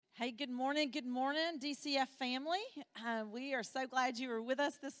Hey, good morning, DCF family. We are so glad you are with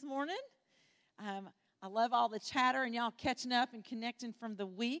us this morning. I love all the chatter and y'all catching up and connecting from the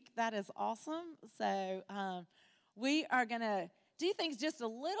week. That is awesome. So we are going to do things just a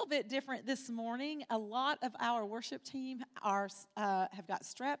little bit different this morning. A lot of our worship team have got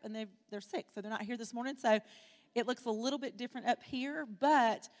strep and they're sick, so they're not here this morning. So it looks a little bit different up here,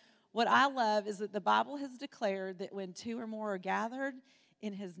 but what I love is that the Bible has declared that when two or more are gathered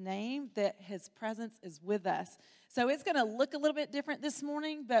in his name, that his presence is with us. So it's going to look a little bit different this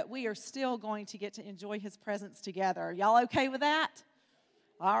morning, but we are still going to get to enjoy his presence together. Are y'all okay with that?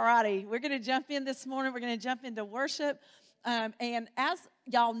 All righty. We're going to jump in this morning. We're going to jump into worship. And as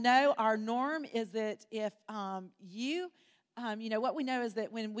y'all know, our norm is that if what we know is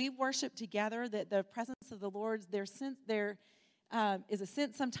that when we worship together, that the presence of the Lord, there is a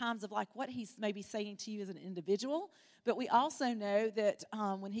sense sometimes of like what he's maybe saying to you as an individual. But we also know that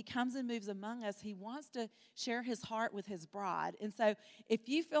when he comes and moves among us, he wants to share his heart with his bride. And so if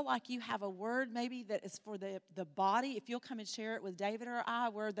you feel like you have a word maybe that is for the body, if you'll come and share it with David or I,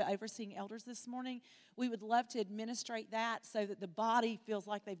 we're the overseeing elders this morning, we would love to administrate that so that the body feels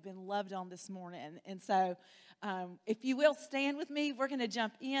like they've been loved on this morning. And so if you will stand with me, we're going to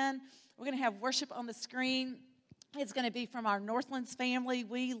jump in. We're going to have worship on the screen. It's going to be from our Northlands family.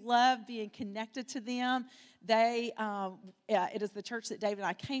 We love being connected to them. It is the church that David and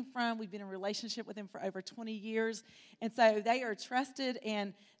I came from. We've been in a relationship with them for over 20 years. And so they are trusted,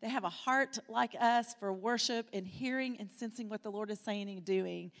 and they have a heart like us for worship and hearing and sensing what the Lord is saying and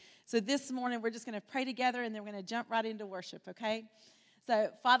doing. So this morning, we're just going to pray together, and then we're going to jump right into worship, okay? So,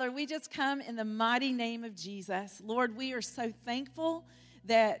 Father, we just come in the mighty name of Jesus. Lord, we are so thankful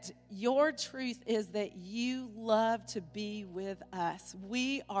that your truth is that you love to be with us.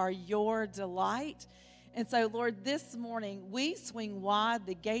 We are your delight. And so, Lord, this morning, we swing wide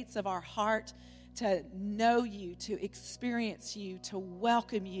the gates of our heart to know you, to experience you, to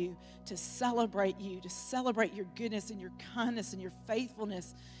welcome you, to celebrate your goodness and your kindness and your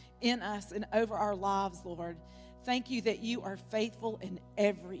faithfulness in us and over our lives, Lord. Thank you that you are faithful in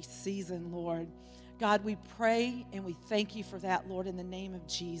every season, Lord. God, we pray and we thank you for that, Lord, in the name of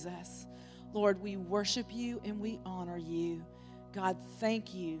Jesus. Lord, we worship you and we honor you. God,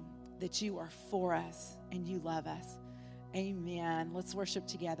 thank you that you are for us and you love us. Amen. Let's worship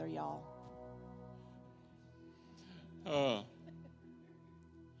together, y'all.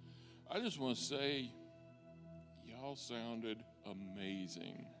 I just want to say, y'all sounded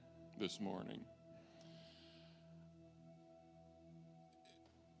amazing this morning.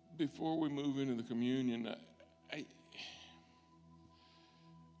 Before we move into the communion,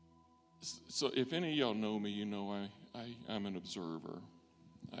 so if any of y'all know me, you know I'm an observer.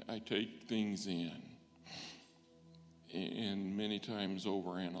 I take things in and many times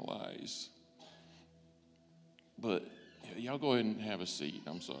overanalyze. But y'all go ahead and have a seat.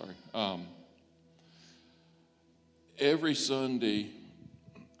 I'm sorry. Every Sunday,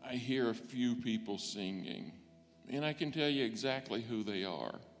 I hear a few people singing, and I can tell you exactly who they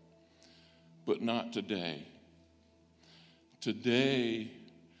are. But not today. Today,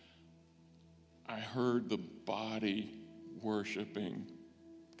 I heard the body worshiping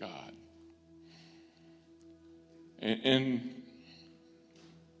God. And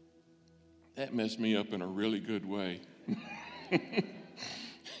that messed me up in a really good way.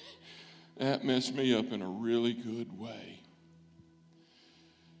 That messed me up in a really good way.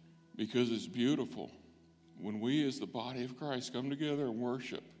 Because it's beautiful when we as the body of Christ come together and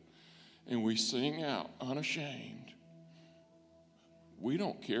worship. And we sing out unashamed. We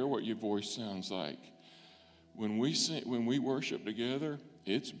don't care what your voice sounds like. When we worship together,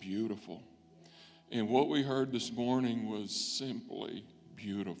 it's beautiful. And what we heard this morning was simply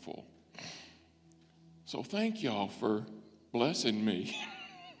beautiful. So thank y'all for blessing me.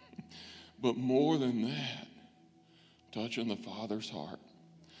 But more than that, touching the Father's heart.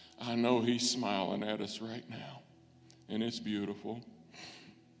 I know he's smiling at us right now. And it's beautiful.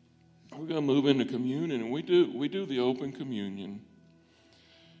 We're going to move into communion, and we do the open communion.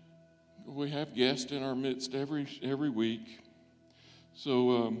 We have guests in our midst every week,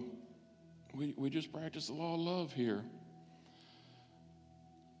 so we just practice the law of love here.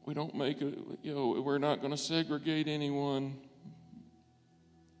 We don't we're not going to segregate anyone.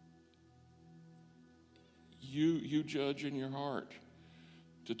 You judge in your heart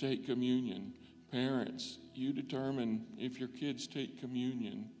to take communion. Parents, you determine if your kids take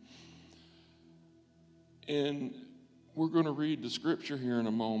communion. And we're going to read the scripture here in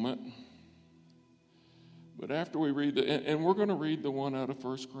a moment. But after we read and we're going to read the one out of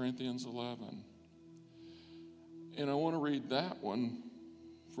 1 Corinthians 11. And I want to read that one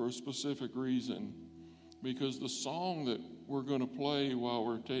for a specific reason, because the song that we're going to play while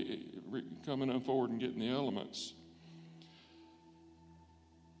we're coming on forward and getting the elements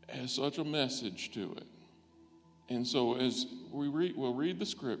has such a message to it. And so as we'll read the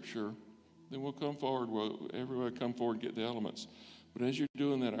scripture, then we'll come forward, everybody come forward and get the elements. But as you're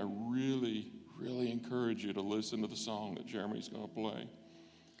doing that, I really, really encourage you to listen to the song that Jeremy's going to play.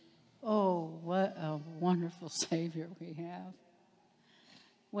 Oh, what a wonderful Savior we have.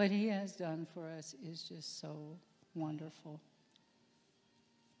 What he has done for us is just so wonderful.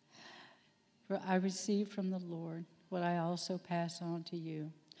 For I received from the Lord what I also pass on to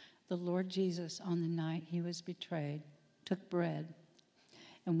you. The Lord Jesus, on the night he was betrayed, took bread,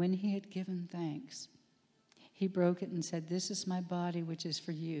 and when he had given thanks, he broke it and said, "This is my body, which is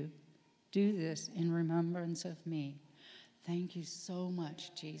for you. Do this in remembrance of me." Thank you so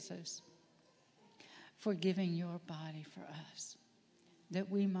much, Jesus, for giving your body for us, that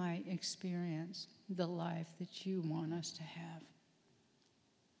we might experience the life that you want us to have.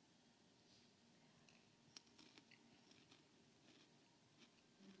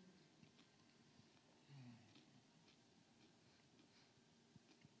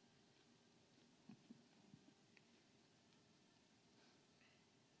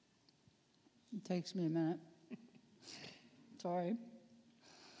 It takes me a minute. Sorry.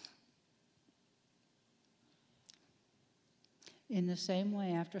 In the same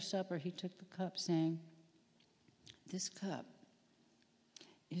way, after supper, he took the cup, saying, "This cup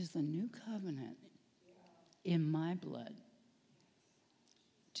is the new covenant in my blood.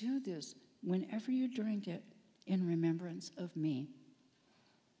 Do this whenever you drink it in remembrance of me.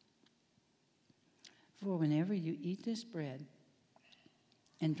 For whenever you eat this bread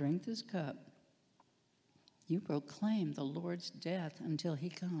and drink this cup, you proclaim the Lord's death until he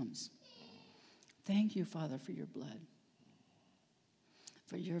comes. Thank you, Father, for your blood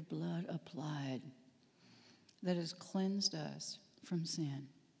applied that has cleansed us from sin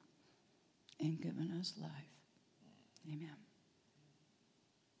and given us life." Amen.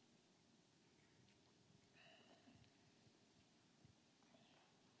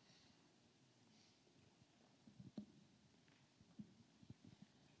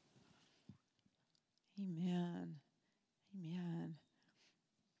 Amen. Amen.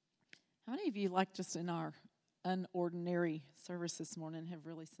 How many of you, like just in our unordinary service this morning, have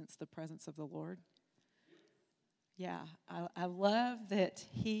really sensed the presence of the Lord? Yeah, I love that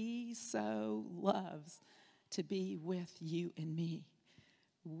he so loves to be with you and me.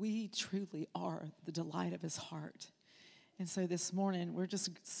 We truly are the delight of his heart. And so this morning, we're just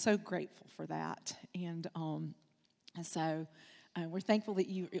so grateful for that. And so we're thankful that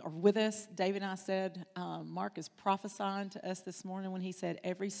you are with us. David and I said, Mark is prophesying to us this morning when he said,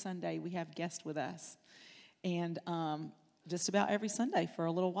 every Sunday we have guests with us. And just about every Sunday for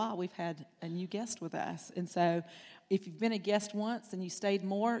a little while, we've had a new guest with us. And so if you've been a guest once and you stayed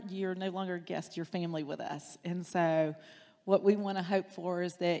more, you're no longer a guest, you're family with us. And so what we want to hope for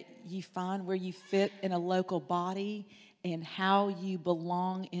is that you find where you fit in a local body and how you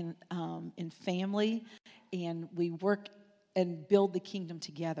belong in family. And we work and build the kingdom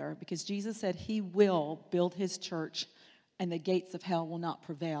together, because Jesus said he will build his church and the gates of hell will not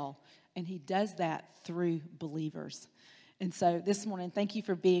prevail. And he does that through believers. And so this morning, thank you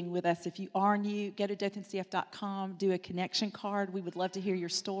for being with us. If you are new, go to dothancf.com, do a connection card. We would love to hear your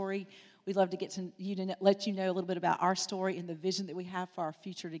story. We'd love to get to you to let you know a little bit about our story and the vision that we have for our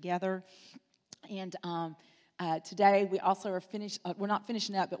future together. And today we also are we're not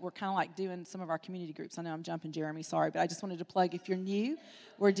finishing up, but we're kind of like doing some of our community groups. I know I'm jumping, Jeremy, sorry, but I just wanted to plug, if you're new,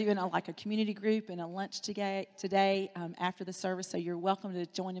 we're doing a community group and a lunch today after the service, so you're welcome to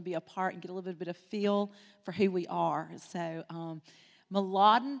join and be a part and get a little bit of a feel for who we are. So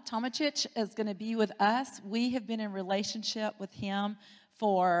Mladen Tomacic is going to be with us. We have been in relationship with him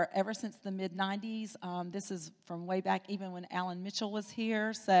ever since the mid-90s. This is from way back even when Alan Mitchell was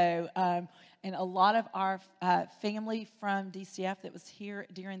here. So, and a lot of our family from DCF that was here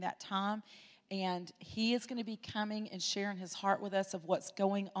during that time. And he is going to be coming and sharing his heart with us of what's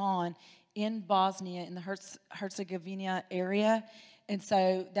going on in Bosnia, in the Herzegovina area. And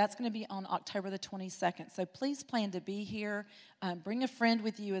so that's going to be on October the 22nd. So please plan to be here. Bring a friend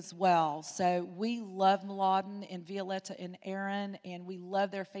with you as well. So we love Mladen and Violetta and Aaron, and we love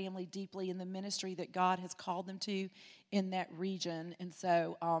their family deeply in the ministry that God has called them to in that region. And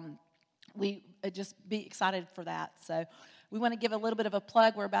so we just be excited for that. So we want to give a little bit of a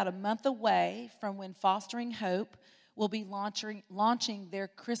plug. We're about a month away from when Fostering Hope will be launching their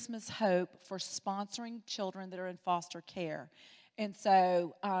Christmas Hope for sponsoring children that are in foster care. And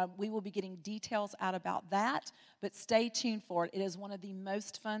so we will be getting details out about that, but stay tuned for it. It is one of the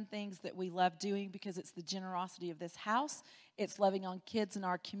most fun things that we love doing because it's the generosity of this house. It's loving on kids in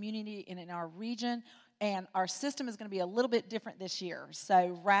our community and in our region. And our system is going to be a little bit different this year.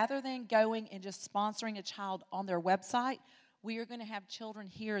 So rather than going and just sponsoring a child on their website, we are going to have children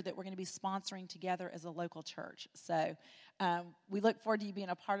here that we're going to be sponsoring together as a local church. So we look forward to you being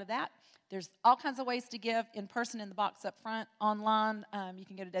a part of that. There's all kinds of ways to give, in person in the box up front, online. You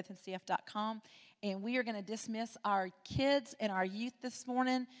can go to dothancf.com. And we are going to dismiss our kids and our youth this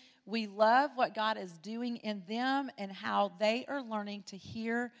morning. We love what God is doing in them and how they are learning to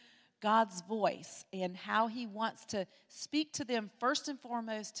hear God's voice and how he wants to speak to them first and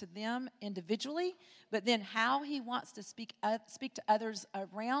foremost to them individually, but then how he wants to speak to others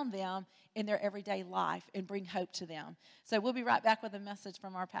around them in their everyday life and bring hope to them. So we'll be right back with a message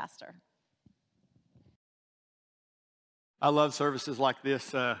from our pastor. I love services like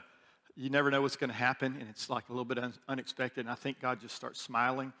this. You never know what's going to happen, and it's like a little bit unexpected. And I think God just starts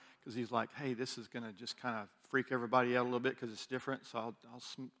smiling because he's like, hey, this is going to just kind of freak everybody out a little bit because it's different. So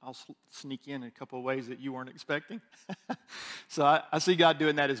I'll sneak in a couple of ways that you weren't expecting. So I see God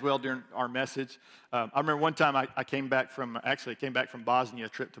doing that as well during our message. I remember one time I came back from Bosnia, a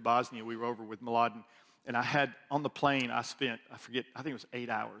trip to Bosnia. We were over with Mladen. And I had, on the plane, I think it was 8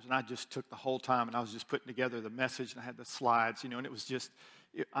 hours. And I just took the whole time, and I was just putting together the message, and I had the slides, and it was just,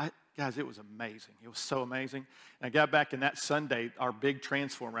 guys, it was amazing. It was so amazing. And I got back, and that Sunday, our big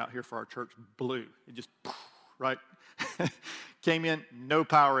transformer out here for our church blew. It just, right? Came in, no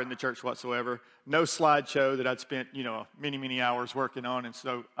power in the church whatsoever, no slideshow that I'd spent, many, many hours working on. And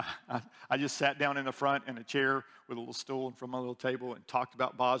so I just sat down in the front in a chair with a little stool in front of my little table and talked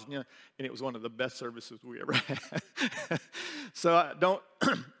about Bosnia, and it was one of the best services we ever had. So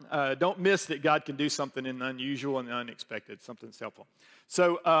don't miss that God can do something in the unusual and the unexpected, something that's helpful.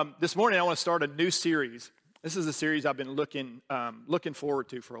 So this morning I want to start a new series. This is a series I've been looking forward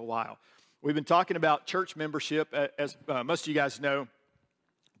to for a while. We've been talking about church membership. As most of you guys know,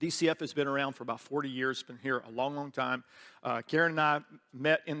 DCF has been around for about 40 years. It's been here a long, long time. Karen and I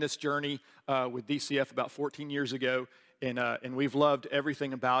met in this journey with DCF about 14 years ago, and we've loved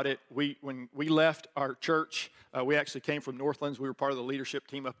everything about it. When we left our church, we actually came from Northlands. We were part of the leadership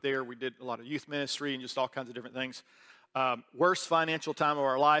team up there. We did a lot of youth ministry and just all kinds of different things. Worst financial time of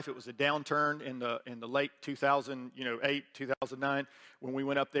our life. It was a downturn in the late 2008, 2009 when we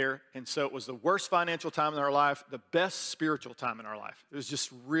went up there. And so it was the worst financial time in our life, the best spiritual time in our life. It was just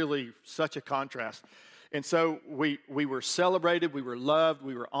really such a contrast. And so we were celebrated, we were loved,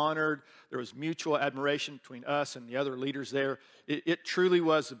 we were honored. There was mutual admiration between us and the other leaders there. It truly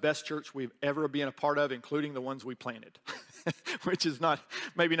was the best church we've ever been a part of, including the ones we planted, which is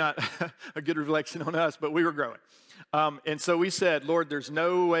maybe not a good reflection on us, but we were growing. And so we said, Lord, there's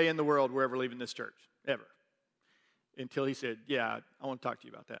no way in the world we're ever leaving this church, ever. Until he said, yeah, I want to talk to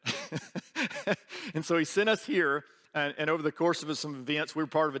you about that. And so he sent us here, and over the course of some events, we were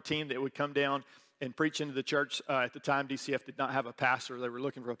part of a team that would come down and preach into the church. At the time, DCF did not have a pastor. They were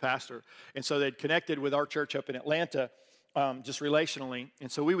looking for a pastor. And so they'd connected with our church up in Atlanta, just relationally.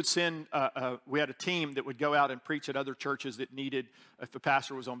 And so we would we had a team that would go out and preach at other churches that needed, if the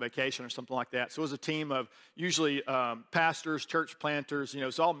pastor was on vacation or something like that. So it was a team of usually pastors, church planters,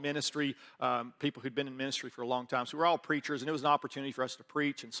 it's all ministry, people who'd been in ministry for a long time. So we're all preachers, and it was an opportunity for us to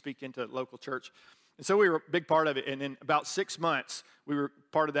preach and speak into the local church. And so we were a big part of it. And in about 6 months, we were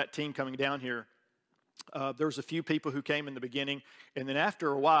part of that team coming down here. There was a few people who came in the beginning, and then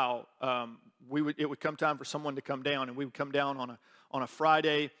after a while, it would come time for someone to come down, and we would come down on a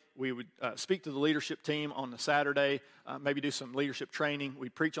Friday. We would speak to the leadership team on the Saturday, maybe do some leadership training.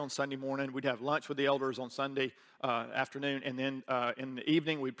 We'd preach on Sunday morning. We'd have lunch with the elders on Sunday afternoon, and then in the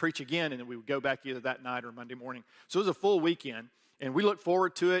evening we'd preach again, and then we would go back either that night or Monday morning. So it was a full weekend, and we looked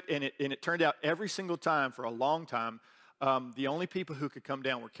forward to it. And it turned out every single time for a long time, the only people who could come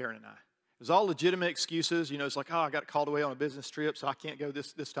down were Karen and I. It was all legitimate excuses. It's like, I got called away on a business trip, so I can't go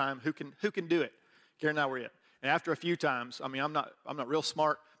this time. Who can do it? Karen and I were it. And after a few times, I'm not real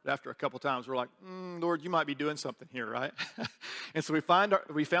smart, but after a couple times, we're like, Lord, you might be doing something here, right? And so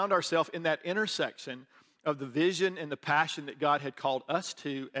we found ourselves in that intersection of the vision and the passion that God had called us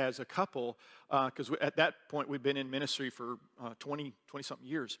to as a couple, because at that point we've been in ministry for 20-something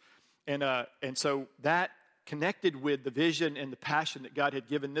years. And so that connected with the vision and the passion that God had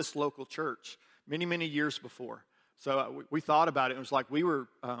given this local church many, many years before. So we thought about it. It was like we were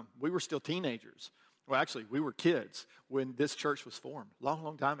still teenagers. Well, actually, we were kids when this church was formed, long,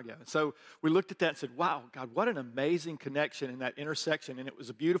 long time ago. And so we looked at that and said, wow, God, what an amazing connection in that intersection. And it was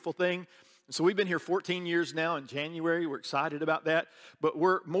a beautiful thing. So we've been here 14 years now in January. We're excited about that. But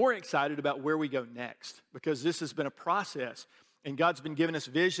we're more excited about where we go next because this has been a process. And God's been giving us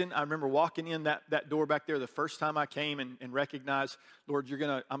vision. I remember walking in that door back there the first time I came and recognized, Lord,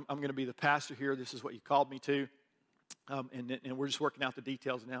 I'm going to be the pastor here. This is what you called me to. And we're just working out the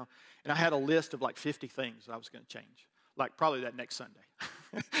details now. And I had a list of like 50 things I was going to change, like probably that next Sunday.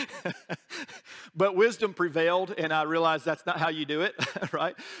 But wisdom prevailed, and I realized that's not how you do it,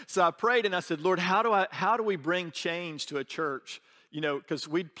 right? So I prayed and I said, Lord, how do we bring change to a church? You know, because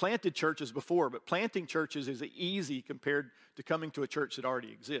we'd planted churches before, but planting churches is easy compared to coming to a church that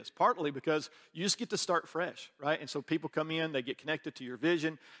already exists. Partly because you just get to start fresh, right? And so people come in, they get connected to your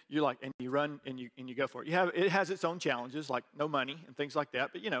vision. You're like, and you run and you go for it. It has its own challenges, like no money and things like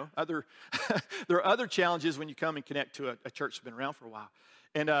that. But you know, there are other challenges when you come and connect to a church that's been around for a while.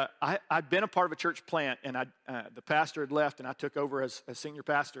 And I'd been a part of a church plant, and the pastor had left, and I took over as senior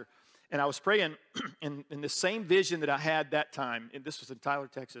pastor. And I was praying, in the same vision that I had that time, and this was in Tyler,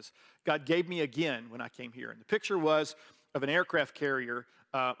 Texas, God gave me again when I came here. And the picture was of an aircraft carrier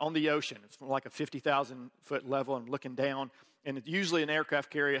on the ocean. It's from like a 50,000-foot level and looking down. And usually an aircraft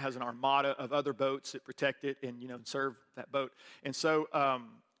carrier has an armada of other boats that protect it and, serve that boat. And so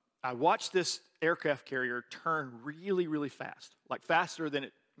I watched this aircraft carrier turn really, really fast, like faster than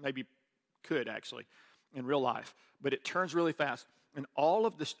it maybe could actually in real life. But it turns really fast. And all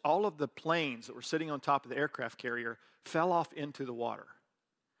of the planes that were sitting on top of the aircraft carrier fell off into the water.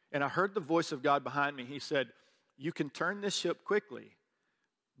 And I heard the voice of God behind me. He said, you can turn this ship quickly,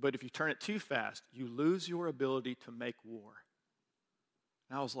 but if you turn it too fast, you lose your ability to make war.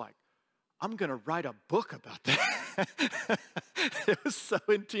 And I was like, I'm going to write a book about that. It was so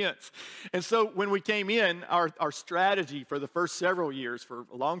intense. And so when we came in, our strategy for the first several years, for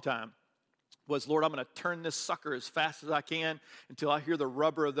a long time, was, Lord, I'm going to turn this sucker as fast as I can until I hear the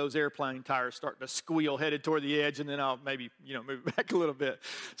rubber of those airplane tires starting to squeal headed toward the edge, and then I'll maybe, move back a little bit.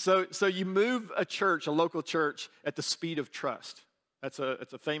 So you move a local church, at the speed of trust. It's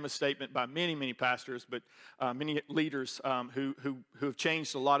a famous statement by many, many pastors, but many leaders who have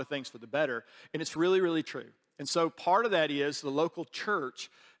changed a lot of things for the better, and it's really, really true. And so part of that is the local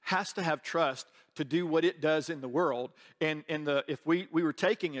church has to have trust to do what it does in the world. And if we were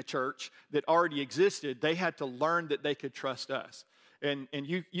taking a church that already existed, they had to learn that they could trust us. And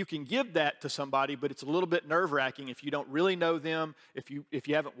you can give that to somebody, but it's a little bit nerve-wracking if you don't really know them, if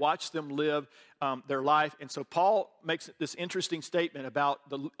you haven't watched them live their life. And so Paul makes this interesting statement about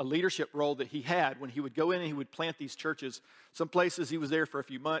a leadership role that he had when he would go in and he would plant these churches. Some places he was there for a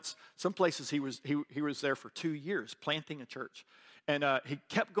few months. Some places he was there for 2 years planting a church. And he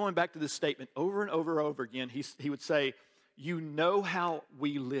kept going back to this statement over and over and over again. He would say, you know how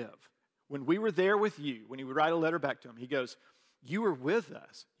we live. When we were there with you, when he would write a letter back to him, he goes, you were with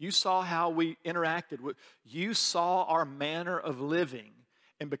us. You saw how we interacted. You saw our manner of living.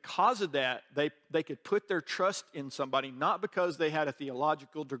 And because of that, they could put their trust in somebody, not because they had a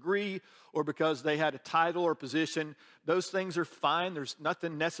theological degree or because they had a title or position. Those things are fine. There's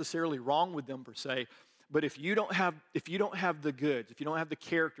nothing necessarily wrong with them per se. But if you don't have the goods, if you don't have the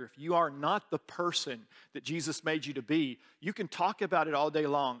character, if you are not the person that Jesus made you to be, you can talk about it all day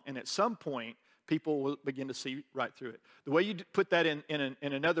long, and at some point, people will begin to see right through it. The way you put that in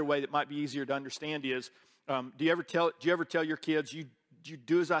another way that might be easier to understand is, do you ever tell your kids, you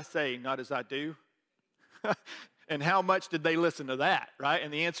do as I say, not as I do? And how much did they listen to that, right?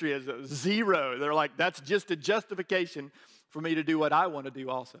 And the answer is 0. They're like, that's just a justification for me to do what I want to do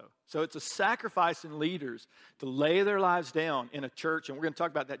also. So it's a sacrifice in leaders to lay their lives down in a church, and we're going to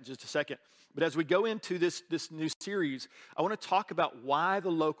talk about that in just a second. But as we go into this new series, I want to talk about why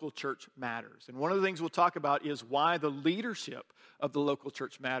the local church matters. And one of the things we'll talk about is why the leadership of the local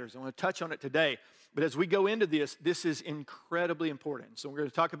church matters. I want to touch on it today. But as we go into this is incredibly important. So we're going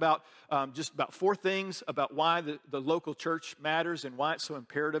to talk about just about 4 things about why the local church matters and why it's so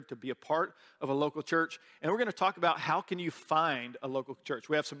imperative to be a part of a local church. And we're going to talk about how can you find a local church.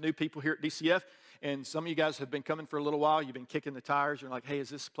 We have some new people here at DCF, and some of you guys have been coming for a little while. You've been kicking the tires. You're like, hey, is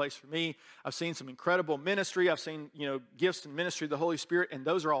this a place for me? I've seen some incredible ministry. I've seen, gifts and ministry of the Holy Spirit, and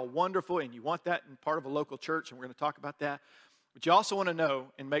those are all wonderful, and you want that in part of a local church, and we're going to talk about that. But you also want to know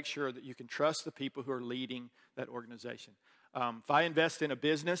and make sure that you can trust the people who are leading that organization. If I invest in a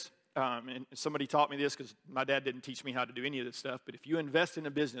business, and somebody taught me this because my dad didn't teach me how to do any of this stuff, but if you invest in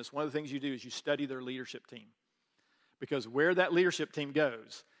a business, one of the things you do is you study their leadership team. Because where that leadership team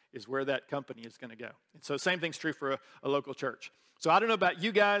goes is where that company is going to go. And so same thing's true for a local church. So I don't know about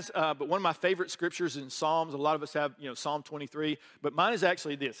you guys, but one of my favorite scriptures in Psalms, a lot of us have, Psalm 23, but mine is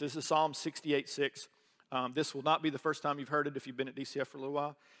actually this. This is Psalm 68:6. This will not be the first time you've heard it if you've been at DCF for a little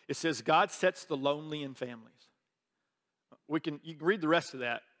while. It says, God sets the lonely in families. You can read the rest of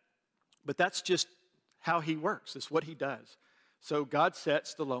that, but that's just how he works. It's what he does. So God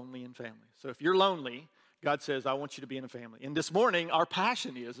sets the lonely in families. So if you're lonely, God says, I want you to be in a family. And this morning, our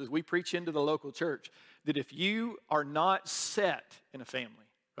passion is, as we preach into the local church, that if you are not set in a family,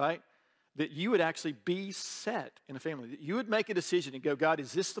 right, that you would actually be set in a family. That you would make a decision and go, God,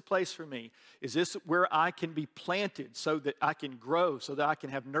 is this the place for me? Is this where I can be planted so that I can grow, so that I can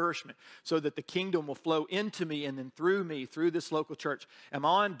have nourishment, so that the kingdom will flow into me and then through me, through this local church? Am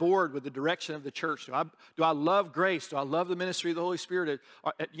I on board with the direction of the church? Do I love grace? Do I love the ministry of the Holy Spirit?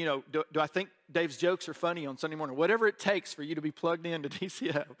 Do I think Dave's jokes are funny on Sunday morning? Whatever it takes for you to be plugged into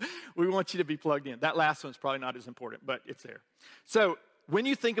DCF, we want you to be plugged in. That last one's probably not as important, but it's there. So, when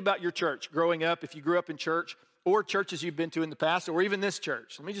you think about your church growing up, if you grew up in church or churches you've been to in the past or even this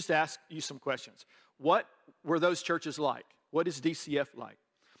church, let me just ask you some questions. What were those churches like? What is DCF like?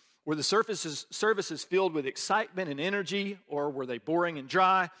 Were the services filled with excitement and energy, or were they boring and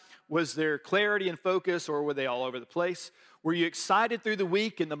dry? Was there clarity and focus, or were they all over the place? Were you excited through the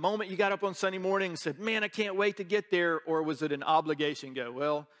week and the moment you got up on Sunday morning and said, man, I can't wait to get there? Or was it an obligation? Go,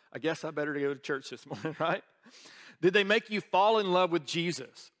 well, I guess I better go to church this morning, right? Did they make you fall in love with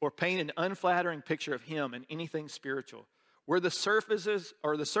Jesus or paint an unflattering picture of him and anything spiritual? Were the services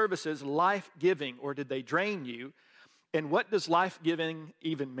life-giving, or did they drain you? And what does life-giving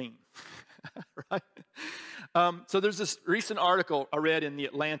even mean? Right? So there's this recent article I read in The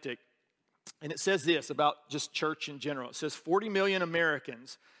Atlantic, and it says this about just church in general. It says 40 million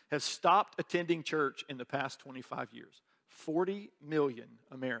Americans have stopped attending church in the past 25 years. 40 million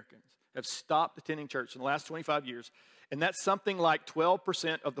Americans have stopped attending church in the last 25 years, and that's something like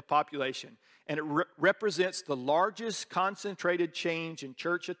 12% of the population, and it represents the largest concentrated change in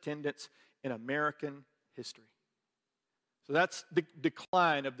church attendance in American history. So that's the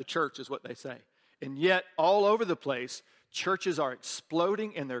decline of the church is what they say. And yet, all over the place, churches are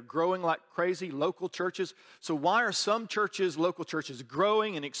exploding and they're growing like crazy, local churches. So why are some churches, local churches,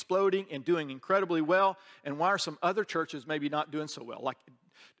 growing and exploding and doing incredibly well, and why are some other churches maybe not doing so well? Like,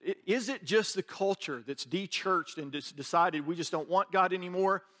 is it just the culture that's de-churched and decided we just don't want God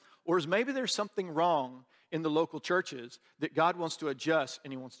anymore? Or is maybe there's something wrong in the local churches that God wants to adjust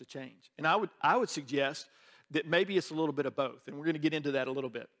and he wants to change? And I would suggest that maybe it's a little bit of both, and we're going to get into that a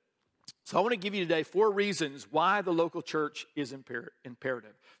little bit. So I want to give you today 4 reasons why the local church is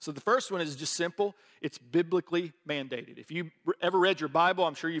imperative. So the first one is just simple. It's biblically mandated. If you ever read your Bible,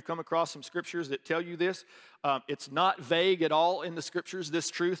 I'm sure you've come across some scriptures that tell you this. It's not vague at all in the scriptures, this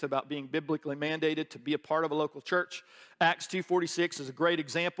truth about being biblically mandated to be a part of a local church. Acts 2:46 is a great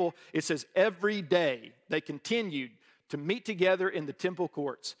example. It says, every day they continued to meet together in the temple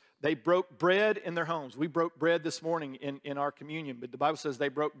courts. They broke bread in their homes. We broke bread this morning in our communion, but the Bible says they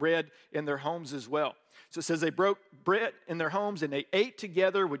broke bread in their homes as well. So it says they broke bread in their homes and they ate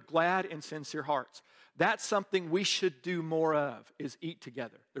together with glad and sincere hearts. That's something we should do more of, is eat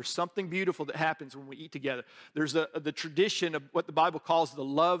together. There's something beautiful that happens when we eat together. There's the tradition of what the Bible calls the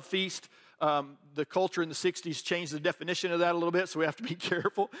love feast. The culture in the 60s changed the definition of that a little bit, so we have to be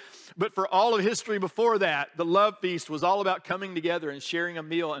careful. But for all of history before that, the love feast was all about coming together and sharing a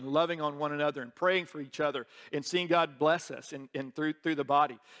meal and loving on one another and praying for each other and seeing God bless us and through the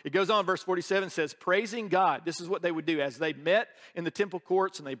body. It goes on, verse 47 says, praising God. This is what they would do. As they met in the temple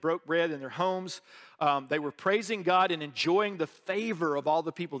courts and they broke bread in their homes, they were praising God and enjoying the favor of all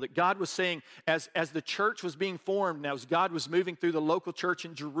the people. That God was saying, as the church was being formed, now as God was moving through the local church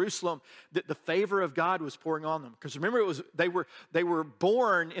in Jerusalem, that the favor of God was pouring on them. Because remember, they were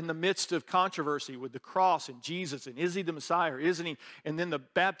born in the midst of controversy with the cross and Jesus, and is he the Messiah or isn't he? And then the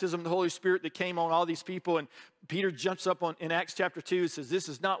baptism of the Holy Spirit that came on all these people, and Peter jumps up in Acts chapter 2 and says, this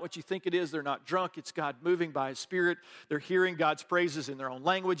is not what you think it is. They're not drunk. It's God moving by his Spirit. They're hearing God's praises in their own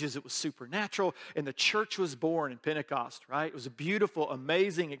languages. It was supernatural. And the church was born in Pentecost, right? It was a beautiful,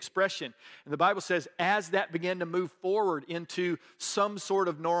 amazing expression. And the Bible says, as that began to move forward into some sort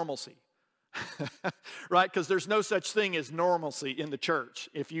of normalcy, right? Because there's no such thing as normalcy in the church.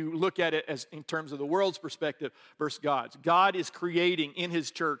 If you look at it as in terms of the world's perspective versus God's. God is creating in his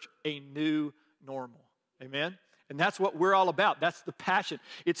church a new normal. Amen? And that's what we're all about. That's the passion.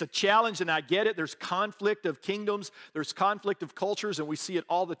 It's a challenge, and I get it. There's conflict of kingdoms. There's conflict of cultures, and we see it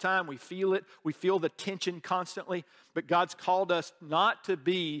all the time. We feel it. We feel the tension constantly. But God's called us not to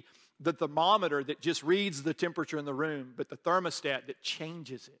be the thermometer that just reads the temperature in the room, but the thermostat that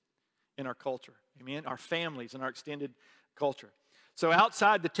changes it in our culture. Amen? Our families and our extended culture. So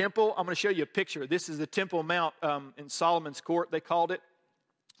outside the temple, I'm going to show you a picture. This is the Temple Mount in Solomon's Court, they called it.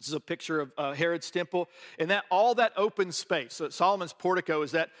 This is a picture of Herod's temple. And all that open space. So Solomon's portico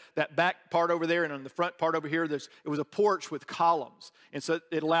is that back part over there, and on the front part over here, it was a porch with columns. And so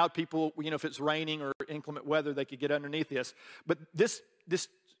it allowed people, if it's raining or inclement weather, they could get underneath this. But this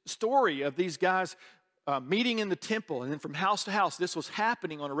story of these guys meeting in the temple and then from house to house, this was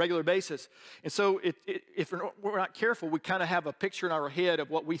happening on a regular basis. And so if we're not careful, we kind of have a picture in our head of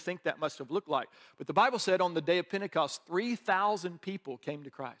what we think that must have looked like. But the Bible said on the day of Pentecost, 3,000 people came to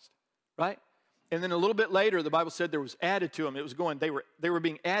Christ, right? And then a little bit later, the Bible said there was added to them. It was they were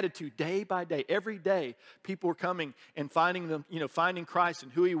being added to day by day. Every day, people were coming and finding Christ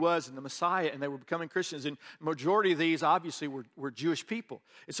and who he was and the Messiah, and they were becoming Christians. And the majority of these, obviously, were Jewish people.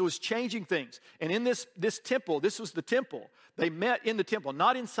 And so it was changing things. And in this temple, this was the temple. They met in the temple,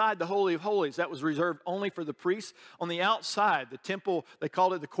 not inside the Holy of Holies. That was reserved only for the priests. On the outside, the temple, they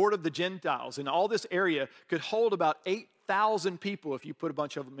called it the court of the Gentiles. And all this area could hold about 8,000 people if you put a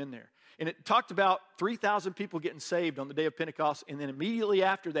bunch of them in there. And it talked about 3,000 people getting saved on the day of Pentecost. And then immediately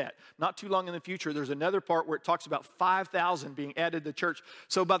after that, not too long in the future, there's another part where it talks about 5,000 being added to the church.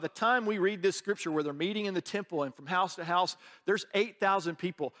 So by the time we read this scripture where they're meeting in the temple and from house to house, there's 8,000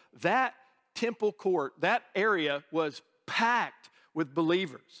 people. That temple court, that area was packed with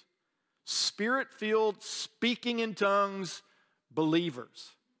believers. Spirit-filled, speaking in tongues believers.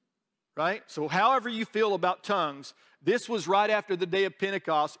 Right? So however you feel about tongues, this was right after the day of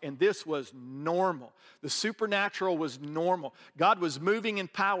Pentecost, and this was normal. The supernatural was normal. God was moving in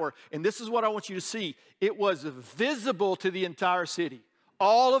power, and this is what I want you to see. It was visible to the entire city.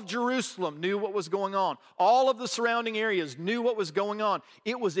 All of Jerusalem knew what was going on. All of the surrounding areas knew what was going on.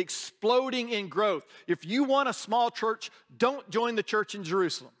 It was exploding in growth. If you want a small church, don't join the church in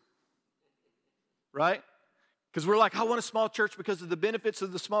Jerusalem. Right? Because we're like, I want a small church because of the benefits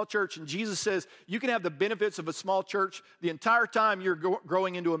of the small church. And Jesus says you can have the benefits of a small church the entire time you're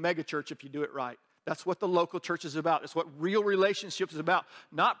growing into a mega church if you do it right. That's what the local church is about. It's what real relationships is about.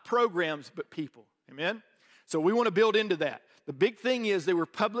 Not programs, but people. Amen? So we want to build into that. The big thing is they were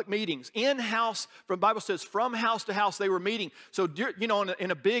public meetings. In-house, the Bible says, from house to house they were meeting. So,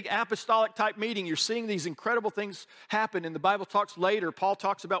 in a big apostolic type meeting, you're seeing these incredible things happen. And the Bible talks later, Paul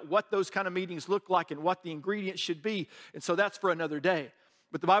talks about what those kind of meetings look like and what the ingredients should be. And so that's for another day.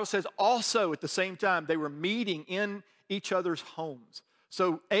 But the Bible says also at the same time, they were meeting in each other's homes.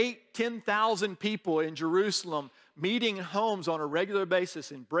 So 10,000 people in Jerusalem meeting in homes on a regular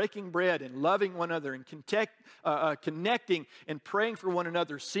basis and breaking bread and loving one another and connecting and praying for one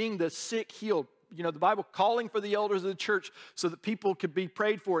another, seeing the sick healed. The Bible calling for the elders of the church so that people could be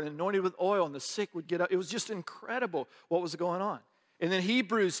prayed for and anointed with oil and the sick would get up. It was just incredible what was going on. And then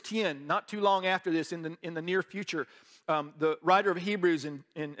Hebrews 10, not too long after this, in the near future, the writer of Hebrews in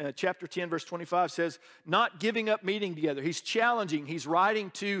chapter 10, verse 25 says, not giving up meeting together. He's challenging. He's writing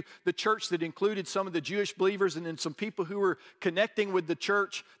to the church that included some of the Jewish believers and then some people who were connecting with the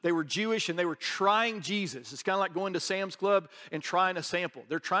church. They were Jewish and they were trying Jesus. It's kind of like going to Sam's Club and trying a sample.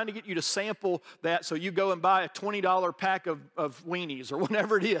 They're trying to get you to sample that so you go and buy a $20 pack of weenies or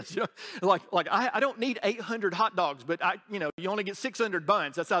whatever it is. I don't need 800 hot dogs, but you only get 600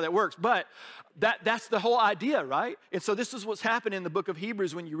 buns. That's how that works. But that's the whole idea, right? And so this is what's happened in the book of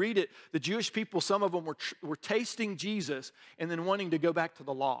Hebrews when you read it. The Jewish people, some of them were tasting Jesus and then wanting to go back to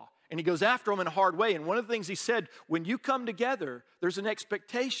the law. And he goes after them in a hard way. And one of the things he said, when you come together, there's an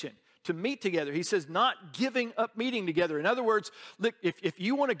expectation to meet together. He says, not giving up meeting together. In other words, look, if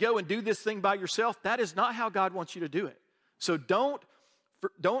you want to go and do this thing by yourself, that is not how God wants you to do it. So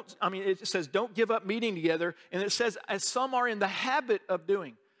it says don't give up meeting together. And it says, as some are in the habit of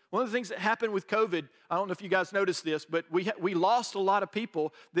doing. One of the things that happened with COVID, I don't know if you guys noticed this, but we lost a lot of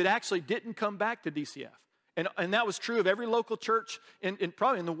people that actually didn't come back to DCF. And that was true of every local church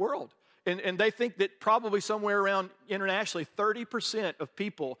probably in the world. And they think that probably somewhere around internationally, 30% of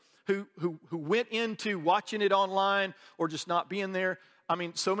people who went into watching it online or just not being there,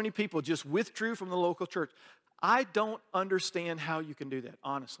 so many people just withdrew from the local church. I don't understand how you can do that,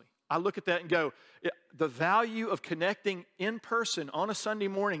 honestly. I look at that and go, the value of connecting in person on a Sunday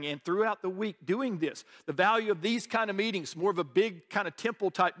morning and throughout the week doing this, the value of these kind of meetings, more of a big kind of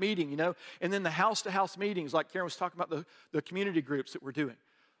temple type meeting, and then the house-to-house meetings like Karen was talking about, the community groups that we're doing.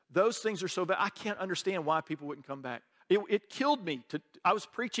 Those things are so bad. I can't understand why people wouldn't come back. It killed me. I was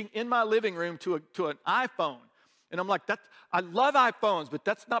preaching in my living room to an iPhone. And I'm like, I love iPhones, but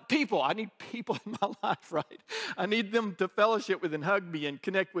that's not people. I need people in my life, right? I need them to fellowship with and hug me and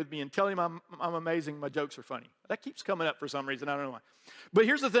connect with me and tell them I'm amazing, my jokes are funny. That keeps coming up for some reason. I don't know why. But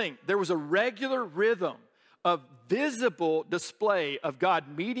here's the thing. There was a regular rhythm of visible display of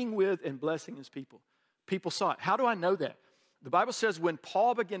God meeting with and blessing his people. People saw it. How do I know that? The Bible says when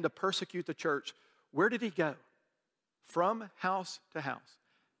Paul began to persecute the church, where did he go? From house to house.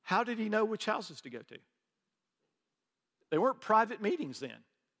 How did he know which houses to go to? They weren't private meetings then.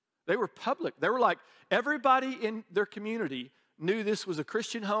 They were public. They were like everybody in their community knew this was a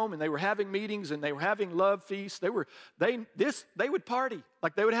Christian home, and they were having meetings and they were having love feasts. They would party.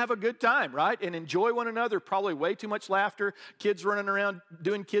 Like they would have a good time, right? And enjoy one another, probably way too much laughter, kids running around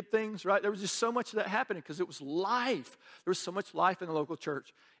doing kid things, right? There was just so much of that happening because it was life. There was so much life in the local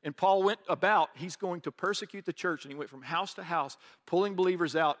church. And Paul went about, he's going to persecute the church, and he went from house to house, pulling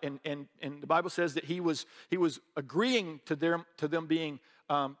believers out. And the Bible says that he was agreeing to them being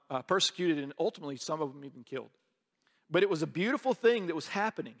persecuted, and ultimately some of them even killed. But it was a beautiful thing that was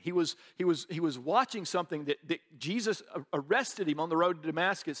happening. He was watching something that Jesus arrested him on the road to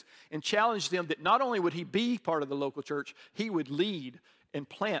Damascus and challenged him that not only would he be part of the local church, he would lead and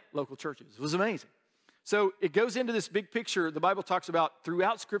plant local churches. It was amazing. So it goes into this big picture the Bible talks about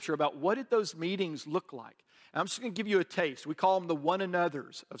throughout Scripture about what did those meetings look like. And I'm just going to give you a taste. We call them the one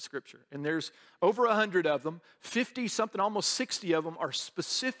another's of Scripture. And there's over 100 of them. 50-something, almost 60 of them are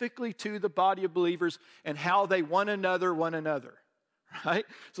specifically to the body of believers and how they one another, right?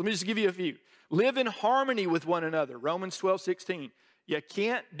 So let me just give you a few. Live in harmony with one another, Romans 12:16. You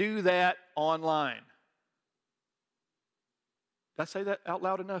can't do that online. Did I say that out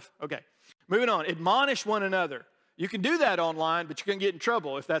loud enough? Okay. Moving on. Admonish one another. You can do that online, but you're going to get in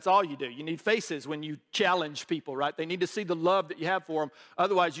trouble if that's all you do. You need faces when you challenge people, right? They need to see the love that you have for them.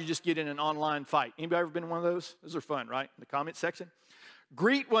 Otherwise, you just get in an online fight. Anybody ever been in one of those? Those are fun, right? In the comment section.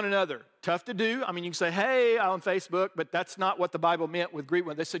 Greet one another. Tough to do. I mean, you can say, hey, on Facebook, but that's not what the Bible meant with greet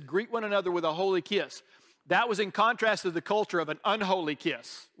one. They said, greet one another with a holy kiss. That was in contrast to the culture of an unholy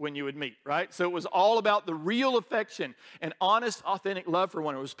kiss when you would meet, right? So it was all about the real affection and honest, authentic love for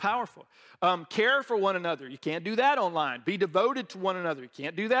one another. It was powerful. Care for one another. You can't do that online. Be devoted to one another. You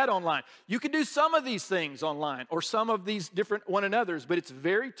can't do that online. You can do some of these things online or some of these different one another's, but it's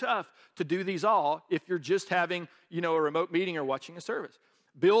very tough to do these all if you're just having, a remote meeting or watching a service.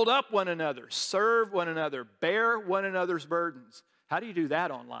 Build up one another. Serve one another. Bear one another's burdens. How do you do that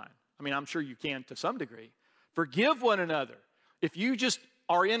online? I mean, I'm sure you can to some degree. Forgive one another. If you just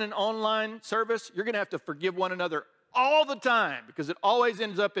are in an online service, you're going to have to forgive one another all the time because it always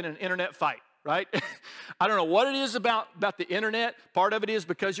ends up in an internet fight, right? I don't know what it is about the internet. Part of it is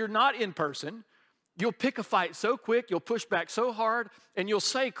because you're not in person. You'll pick a fight so quick, you'll push back so hard, and you'll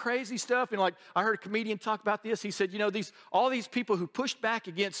say crazy stuff. And like I heard a comedian talk about this. He said, all these people who pushed back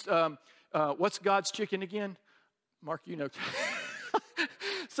against, what's God's chicken again? Mark, you know.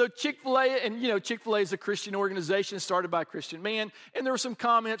 So Chick-fil-A, and Chick-fil-A is a Christian organization started by a Christian man, and there were some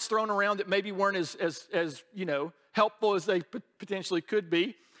comments thrown around that maybe weren't as helpful as they potentially could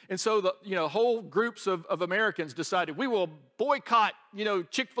be. And so the whole groups of Americans decided we will boycott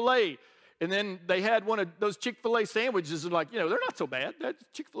Chick-fil-A. And then they had one of those Chick-fil-A sandwiches and they're not so bad.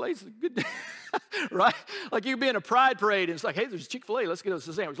 Chick-fil-A's good, right? Like you could be in a pride parade and it's like, hey, there's Chick-fil-A, let's get us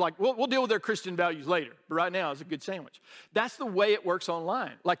a sandwich. Like, we'll deal with their Christian values later, but right now it's a good sandwich. That's the way it works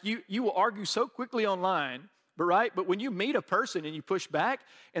online. Like you will argue so quickly online, but when you meet a person and you push back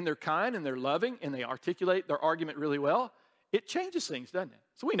and they're kind and they're loving and they articulate their argument really well, it changes things, doesn't it?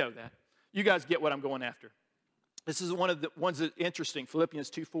 So we know that. You guys get what I'm going after. This is one of the ones that's interesting, Philippians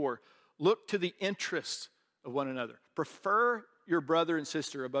 2:4. Look to the interests of one another. Prefer your brother and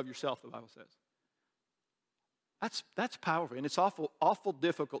sister above yourself, the Bible says. That's powerful, and it's awful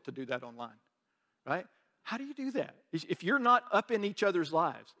difficult to do that online, right? How do you do that? If you're not up in each other's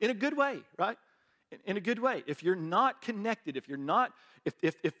lives, in a good way, right? In a good way. If you're not connected, if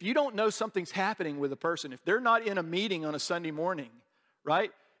you don't know something's happening with a person, if they're not in a meeting on a Sunday morning,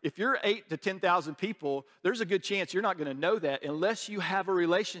 right? If you're 8,000 to 10,000 people, there's a good chance you're not going to know that unless you have a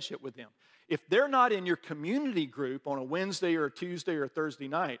relationship with them. If they're not in your community group on a Wednesday or a Tuesday or a Thursday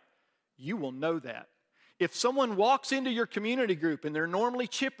night, you will know that. If someone walks into your community group and they're normally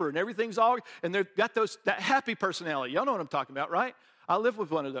chipper and everything's all, and they've got that happy personality, y'all know what I'm talking about, right? I live with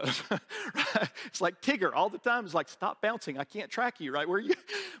one of those. Right? It's like Tigger all the time. It's like, stop bouncing. I can't track you, right? Where you?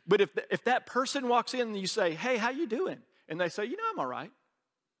 But if that person walks in and you say, hey, how you doing? And they say, I'm all right.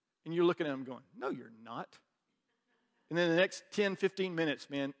 And you're looking at them going, no, you're not. And then the next 10, 15 minutes,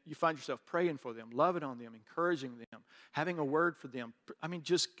 man, you find yourself praying for them, loving on them, encouraging them, having a word for them. I mean,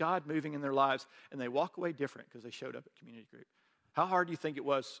 just God moving in their lives. And they walk away different because they showed up at community group. How hard do you think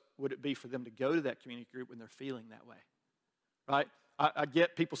would it be for them to go to that community group when they're feeling that way? Right? I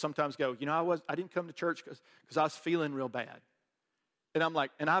get people sometimes go, I didn't come to church because I was feeling real bad. And I'm like,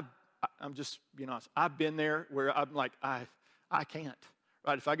 I'm just being honest. I've been there where I'm like, I can't.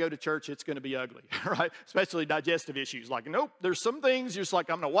 right? If I go to church, it's going to be ugly, right? Especially digestive issues. Like, nope, there's some things you're just like,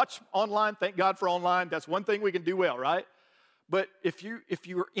 I'm going to watch online. Thank God for online. That's one thing we can do well, right? But if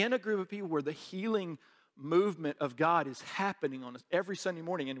you're in a group of people where the healing movement of God is happening on us every Sunday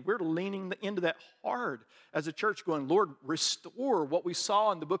morning, and we're leaning into that hard as a church, going, Lord, restore what we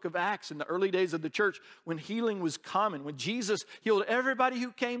saw in the book of Acts in the early days of the church when healing was common, when Jesus healed everybody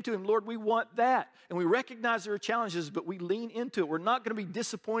who came to him. Lord, we want that. And we recognize there are challenges, but we lean into it. We're not going to be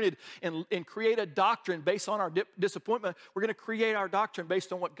disappointed and create a doctrine based on our disappointment. We're going to create our doctrine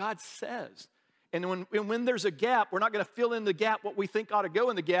based on what God says. And when there's a gap, we're not going to fill in the gap what we think ought to go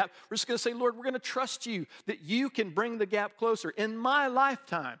in the gap. We're just going to say, Lord, we're going to trust you that you can bring the gap closer. In my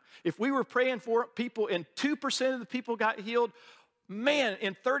lifetime, if we were praying for people and 2% of the people got healed, man,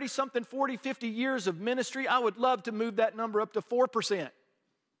 in 30-something, 40, 50 years of ministry, I would love to move that number up to 4%.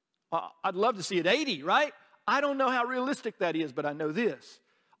 I'd love to see it 80, right? I don't know how realistic that is, but I know this.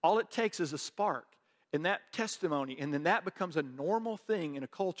 All it takes is a spark. And that testimony, and then that becomes a normal thing in a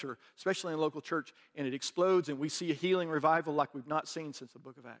culture, especially in a local church, and it explodes, and we see a healing revival like we've not seen since the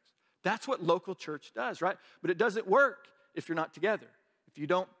book of Acts. That's what local church does, right? But it doesn't work if you're not together, if you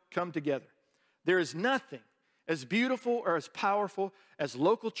don't come together. There is nothing as beautiful or as powerful as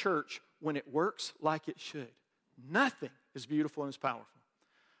local church when it works like it should. Nothing is beautiful and as powerful.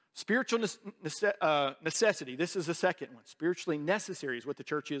 Spiritual necessity, this is the second one. Spiritually necessary is what the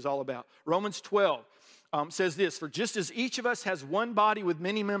church is all about. Romans 12 says this, for just as each of us has one body with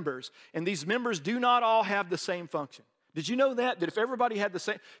many members, and these members do not all have the same function. Did you know that? That if everybody had the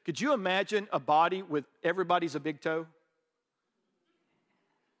same, could you imagine a body with everybody's a big toe?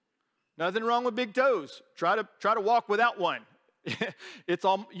 Nothing wrong with big toes. Try to walk without one. It's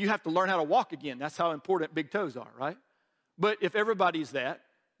all, you have to learn how to walk again. That's how important big toes are, right? But if everybody's that,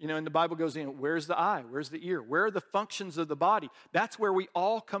 you know, and the Bible goes in, where's the eye? Where's the ear? Where are the functions of the body? That's where we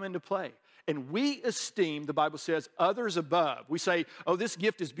all come into play. And we esteem, the Bible says, others above. We say, oh, this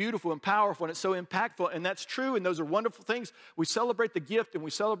gift is beautiful and powerful and it's so impactful. And that's true, and those are wonderful things. We celebrate the gift and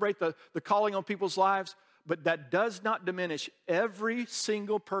we celebrate the calling on people's lives. But that does not diminish every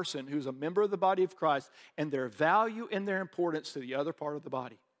single person who's a member of the body of Christ and their value and their importance to the other part of the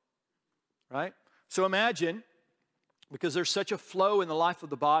body. Right? So imagine, because there's such a flow in the life of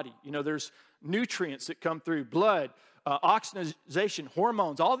the body. You know, there's nutrients that come through, blood, oxygenation,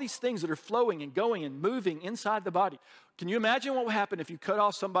 hormones, all these things that are flowing and going and moving inside the body. Can you imagine what would happen if you cut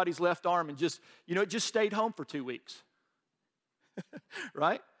off somebody's left arm and just, you know, it just stayed home for 2 weeks?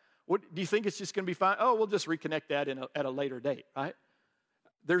 Right? What, do you think it's just going to be fine? Oh, we'll just reconnect that at a later date, right?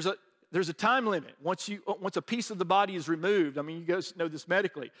 There's a time limit. Once a piece of the body is removed, I mean, you guys know this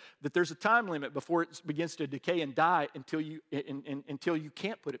medically, that there's a time limit before it begins to decay and die until you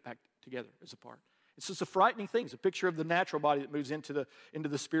can't put it back together as a part. It's just a frightening thing. It's a picture of the natural body that moves into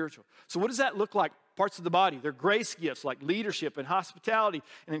the spiritual. So what does that look like? Parts of the body. They're grace gifts like leadership and hospitality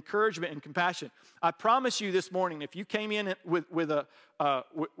and encouragement and compassion. I promise you this morning, if you came in with a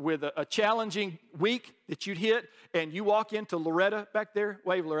challenging week that you'd hit, and you walk into Loretta back there,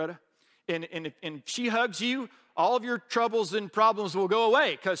 wave Loretta, and she hugs you, all of your troubles and problems will go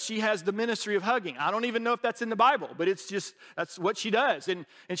away because she has the ministry of hugging. I don't even know if that's in the Bible, but it's just, that's what she does. And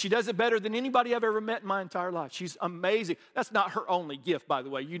she does it better than anybody I've ever met in my entire life. She's amazing. That's not her only gift, by the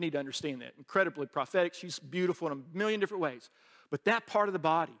way. You need to understand that. Incredibly prophetic. She's beautiful in a million different ways. But that part of the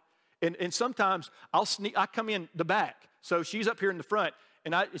body, and sometimes I come in the back. So she's up here in the front,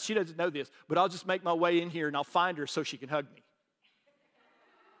 and she doesn't know this, but I'll just make my way in here and I'll find her so she can hug me.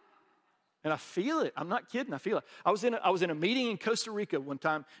 And I feel it. I'm not kidding. I feel it. I was in a meeting in Costa Rica one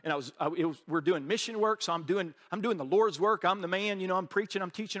time, and we're doing mission work. So I'm doing the Lord's work. I'm the man. You know, I'm preaching. I'm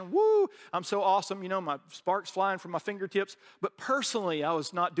teaching. Woo! I'm so awesome. You know, my sparks flying from my fingertips. But personally, I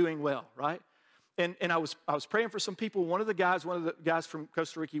was not doing well. Right? And I was praying for some people. One of the guys from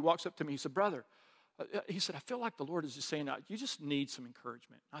Costa Rica, he walks up to me. He said, "Brother," he said, "I feel like the Lord is just saying, you just need some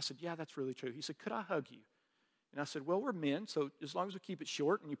encouragement." I said, "Yeah, that's really true." He said, "Could I hug you?" And I said, "Well, we're men, so as long as we keep it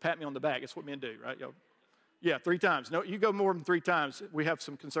short," and you pat me on the back. That's what men do, right? Yeah, 3 times. No, you go more than 3 times. We have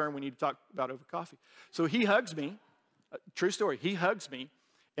some concern we need to talk about over coffee. So he hugs me. True story. He hugs me,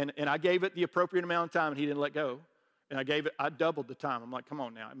 and I gave it the appropriate amount of time, and he didn't let go. And I doubled the time. I'm like, come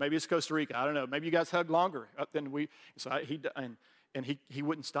on now. Maybe it's Costa Rica. I don't know. Maybe you guys hug longer than we. So he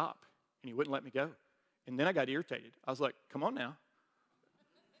wouldn't stop, and he wouldn't let me go. And then I got irritated. I was like, come on now.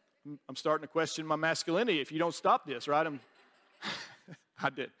 I'm starting to question my masculinity if you don't stop this, right? I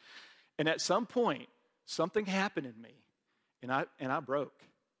did. And at some point, something happened in me, and I broke,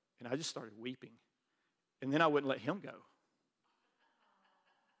 and I just started weeping. And then I wouldn't let him go.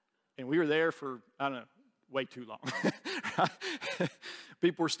 And we were there for, I don't know, way too long.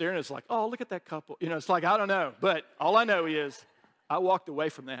 People were staring at us like, oh, look at that couple. It's like, I don't know. But all I know is I walked away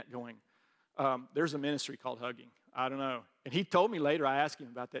from that going, there's a ministry called hugging. I don't know. And he told me later, I asked him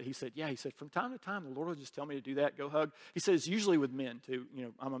about that. He said, from time to time, the Lord will just tell me to do that, go hug. He says, it's usually with men too.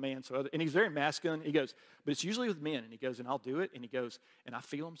 I'm a man. And he's very masculine. He goes, but it's usually with men. And he goes, and I'll do it. And he goes, and I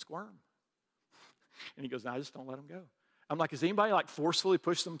feel them squirm. And he goes, I just don't let them go. I'm like, has anybody like forcefully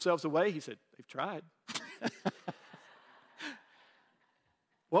pushed themselves away? He said, they've tried.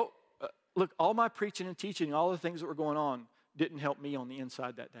 Well, look, all my preaching and teaching, all the things that were going on didn't help me on the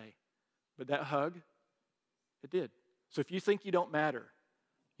inside that day. But that hug, it did. So if you think you don't matter,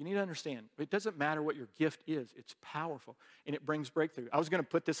 you need to understand, it doesn't matter what your gift is. It's powerful, and it brings breakthrough. I was going to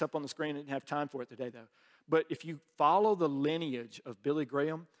put this up on the screen. I didn't have time for it today, though. But if you follow the lineage of Billy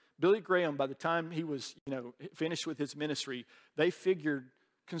Graham, by the time he was, finished with his ministry, they figured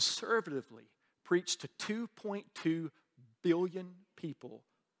conservatively preached to 2.2 billion people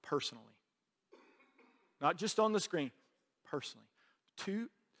personally. Not just on the screen, personally.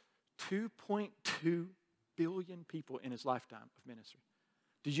 2.2 billion people in his lifetime of ministry.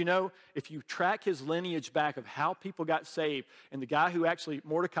 Did you know if you track his lineage back of how people got saved, and the guy who actually,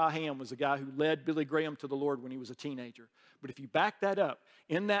 Mordecai Ham was the guy who led Billy Graham to the Lord when he was a teenager. But if you back that up,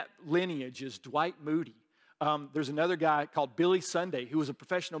 in that lineage is Dwight Moody. There's another guy called Billy Sunday who was a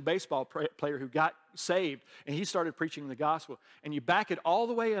professional baseball player who got saved, and he started preaching the gospel. And you back it all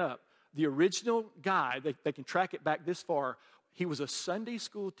the way up, the original guy, they can track it back this far, he was a Sunday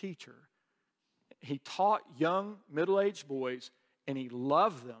school teacher. He taught young, middle-aged boys, and he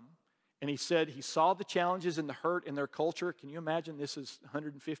loved them. And he said he saw the challenges and the hurt in their culture. Can you imagine? This is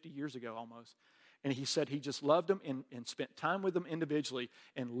 150 years ago almost. And he said he just loved them and spent time with them individually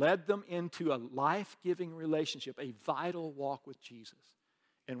and led them into a life-giving relationship, a vital walk with Jesus.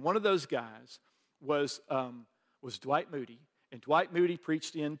 And one of those guys was Dwight Moody. And Dwight Moody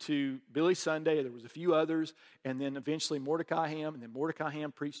preached into Billy Sunday. There was a few others. And then eventually Mordecai Ham. And then Mordecai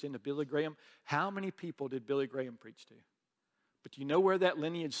Ham preached into Billy Graham. How many people did Billy Graham preach to? But do you know where that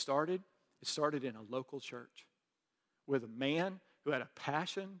lineage started? It started in a local church with a man who had a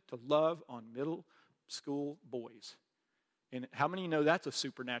passion to love on middle school boys. And how many of you know that's a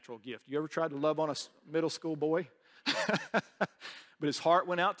supernatural gift? You ever tried to love on a middle school boy? But his heart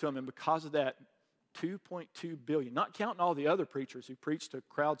went out to him, and because of that, 2.2 billion, not counting all the other preachers who preached to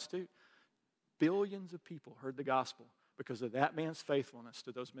crowds too, billions of people heard the gospel because of that man's faithfulness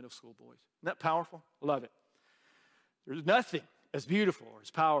to those middle school boys. Isn't that powerful? Love it. There's nothing as beautiful or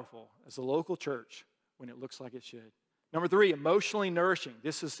as powerful as the local church when it looks like it should. Number 3, emotionally nourishing.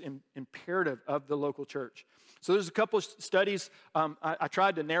 This is imperative of the local church. So there's a couple of studies. I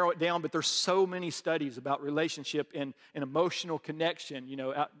tried to narrow it down, but there's so many studies about relationship and emotional connection,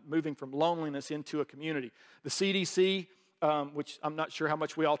 moving from loneliness into a community. The CDC, which I'm not sure how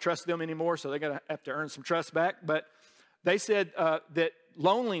much we all trust them anymore, so they're going to have to earn some trust back. But they said that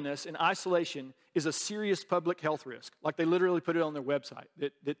loneliness and isolation is a serious public health risk. Like they literally put it on their website,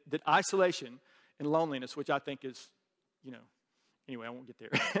 that isolation and loneliness, which I think is, anyway, I won't get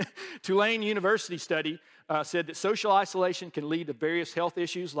there. Tulane University study said that social isolation can lead to various health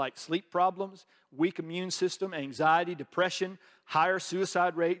issues like sleep problems, weak immune system, anxiety, depression, higher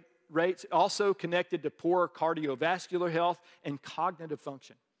suicide rates, also connected to poor cardiovascular health and cognitive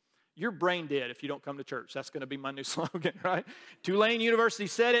function. You're brain dead if you don't come to church. That's going to be my new slogan, right? Tulane University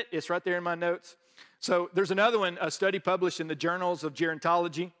said it. It's right there in my notes. So there's another one, a study published in the Journals of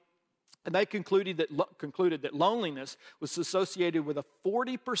Gerontology. And they concluded that loneliness was associated with a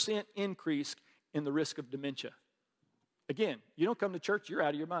 40% increase in the risk of dementia. Again, you don't come to church, you're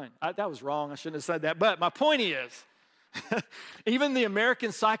out of your mind. That was wrong. I shouldn't have said that. But my point is, even the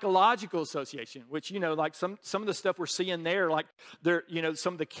American Psychological Association, which, like some of the stuff we're seeing there, like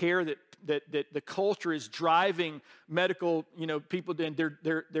some of the care that the culture is driving medical, people, and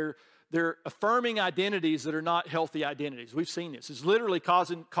they're affirming identities that are not healthy identities. We've seen this. It's literally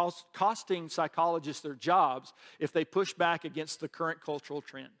costing psychologists their jobs if they push back against the current cultural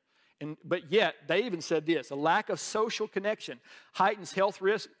trend. But yet, they even said this: a lack of social connection heightens health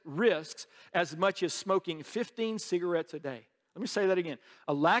risks as much as smoking 15 cigarettes a day. Let me say that again.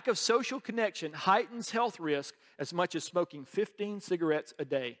 A lack of social connection heightens health risk as much as smoking 15 cigarettes a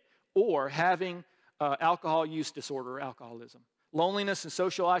day or having alcohol use disorder or alcoholism. Loneliness and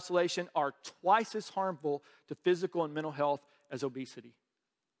social isolation are twice as harmful to physical and mental health as obesity.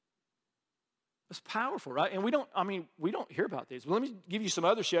 It's powerful, right? And we don't hear about these. But let me give you some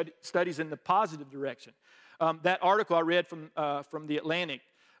other studies in the positive direction. That article I read from The Atlantic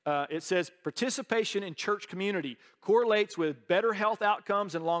It says participation in church community correlates with better health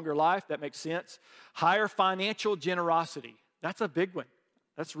outcomes and longer life. That makes sense. Higher financial generosity. That's a big one.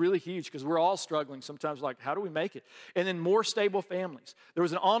 That's really huge because we're all struggling sometimes, like, how do we make it? And then more stable families. There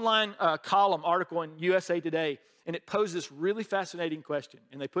was an online column article in USA Today, and it posed this really fascinating question.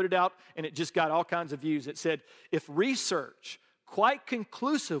 And they put it out, and it just got all kinds of views. It said, if research quite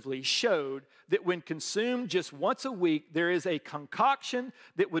conclusively showed that when consumed just once a week, there is a concoction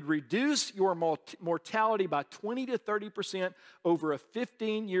that would reduce your mortality by 20 to 30% over a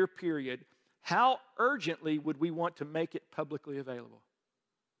 15-year period, how urgently would we want to make it publicly available?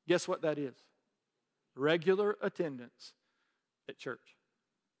 Guess what that is? Regular attendance at church.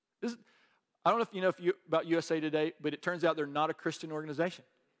 I don't know if you know about USA Today, but it turns out they're not a Christian organization,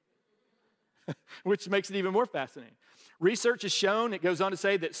 which makes it even more fascinating. Research has shown, it goes on to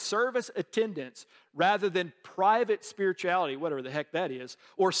say, that service attendance rather than private spirituality, whatever the heck that is,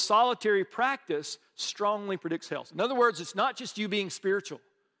 or solitary practice strongly predicts health. In other words, it's not just you being spiritual.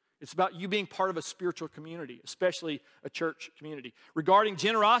 It's about you being part of a spiritual community, especially a church community. Regarding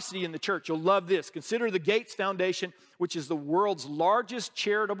generosity in the church, you'll love this. Consider the Gates Foundation, which is the world's largest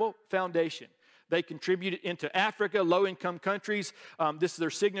charitable foundation. They contribute into Africa, low-income countries. This is their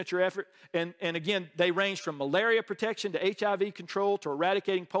signature effort. And again, they range from malaria protection to HIV control to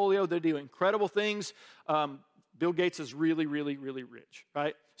eradicating polio. They do incredible things. Bill Gates is really, really, really rich,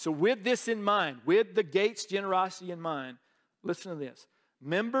 right? So with this in mind, with the Gates generosity in mind, listen to this.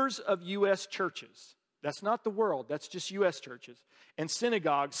 Members of U.S. churches, that's not the world, that's just U.S. churches, and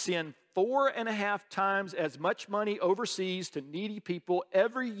synagogues send 4.5 times as much money overseas to needy people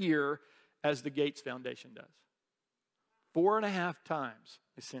every year as the Gates Foundation does. 4.5 times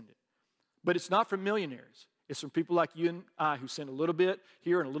they send it. But it's not from millionaires. It's from people like you and I who send a little bit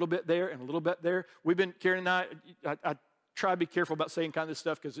here and a little bit there and a little bit there. Karen and I try to be careful about saying kind of this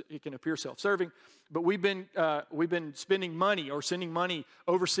stuff because it can appear self-serving. But we've been spending money or sending money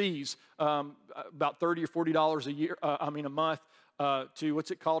overseas, about $30 or $40 a month, to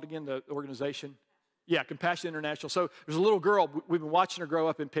what's it called again? The organization. Yeah, Compassion International. So there's a little girl, we've been watching her grow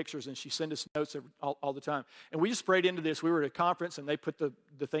up in pictures, and she sends us notes all the time. And we just prayed into this. We were at a conference, and they put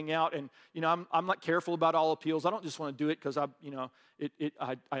the thing out. And, I'm not careful about all appeals. I don't just want to do it because I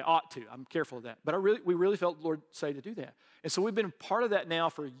ought to. I'm careful of that. But we really felt the Lord say to do that. And so we've been part of that now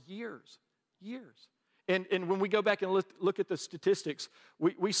for years. And when we go back and look at the statistics,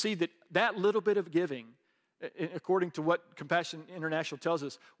 we see that little bit of giving, according to what Compassion International tells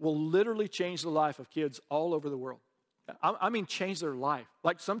us, will literally change the life of kids all over the world. I mean, change their life.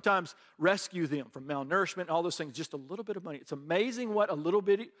 Like sometimes rescue them from malnourishment, all those things, just a little bit of money. It's amazing what a little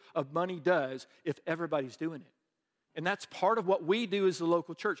bit of money does if everybody's doing it. And that's part of what we do as the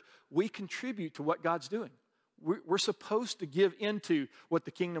local church. We contribute to what God's doing. We're supposed to give into what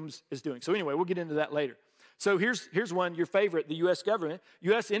the kingdom is doing. So anyway, we'll get into that later. So here's one, your favorite, the U.S. government.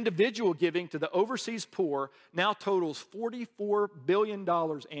 U.S. individual giving to the overseas poor now totals $44 billion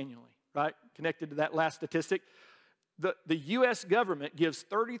annually, right? Connected to that last statistic. The U.S. government gives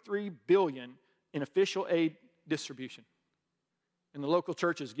 $33 billion in official aid distribution. And the local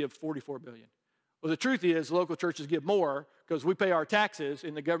churches give $44 billion. Well, the truth is local churches give more because we pay our taxes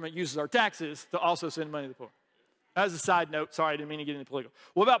and the government uses our taxes to also send money to the poor. As a side note, sorry, I didn't mean to get into political.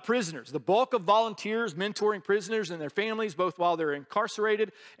 What about prisoners? The bulk of volunteers mentoring prisoners and their families, both while they're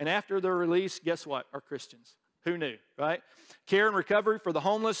incarcerated and after their release, guess what? Are Christians. Who knew, right? Care and recovery for the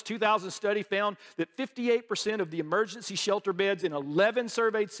homeless. 2000 study found that 58% of the emergency shelter beds in 11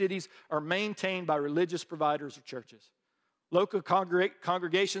 surveyed cities are maintained by religious providers or churches. Local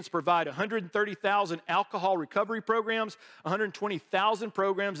congregations provide 130,000 alcohol recovery programs, 120,000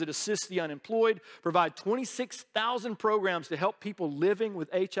 programs that assist the unemployed, provide 26,000 programs to help people living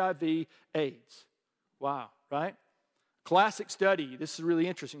with HIV/AIDS. Wow, right? Classic study, this is really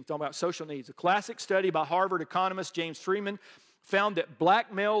interesting, talking about social needs. A classic study by Harvard economist James Freeman found that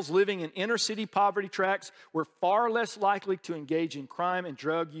black males living in inner city poverty tracts were far less likely to engage in crime and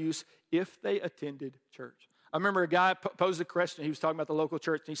drug use if they attended church. I remember a guy posed a question. He was talking about the local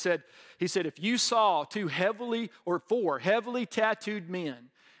church. And he said, if you saw four heavily tattooed men,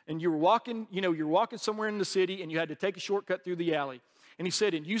 and you're walking somewhere in the city, and you had to take a shortcut through the alley, and he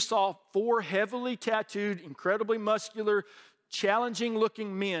said, and you saw 4 heavily tattooed, incredibly muscular,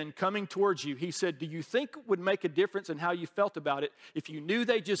 challenging-looking men coming towards you, he said, do you think it would make a difference in how you felt about it if you knew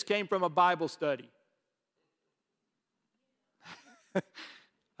they just came from a Bible study?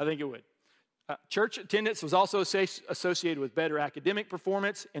 I think it would. Church attendance was also associated with better academic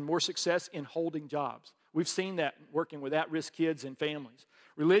performance and more success in holding jobs. We've seen that working with at-risk kids and families.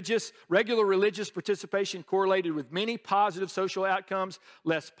 Regular religious participation correlated with many positive social outcomes: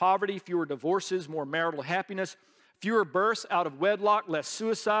 less poverty, fewer divorces, more marital happiness, fewer births out of wedlock, less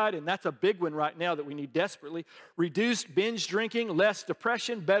suicide, and that's a big one right now that we need desperately. Reduced binge drinking, less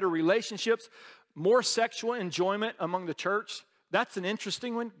depression, better relationships, more sexual enjoyment among the church. That's an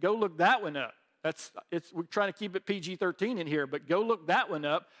interesting one. Go look that one up. We're trying to keep it PG-13 in here, but go look that one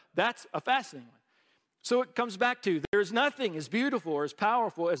up. That's a fascinating one. So it comes back to, there's nothing as beautiful or as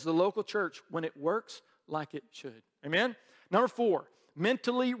powerful as the local church when it works like it should. Amen? Number 4,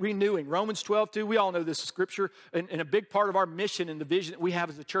 mentally renewing. Romans 12:2, we all know this scripture, and a big part of our mission and the vision that we have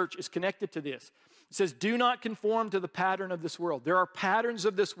as a church is connected to this. It says, do not conform to the pattern of this world. There are patterns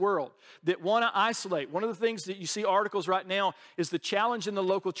of this world that want to isolate. One of the things that you see articles right now is the challenge in the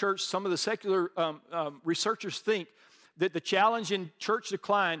local church. Some of the secular researchers think that the challenge in church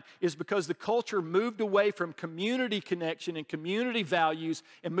decline is because the culture moved away from community connection and community values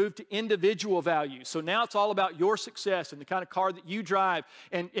and moved to individual values. So now it's all about your success and the kind of car that you drive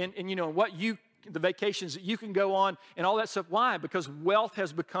and you know, the vacations that you can go on and all that stuff. Why? Because wealth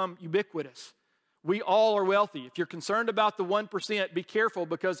has become ubiquitous. We all are wealthy. If you're concerned about the 1%, be careful,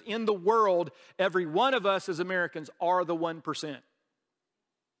 because in the world, every one of us as Americans are the 1%.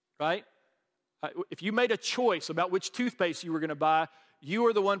 Right? If you made a choice about which toothpaste you were going to buy, you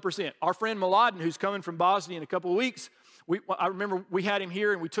are the 1%. Our friend Mladen, who's coming from Bosnia in a couple of weeks, I remember we had him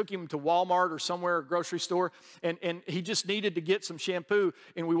here and we took him to Walmart or somewhere, a grocery store, and he just needed to get some shampoo.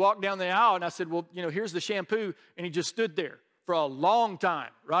 And we walked down the aisle and I said, well, you know, here's the shampoo. And he just stood there for a long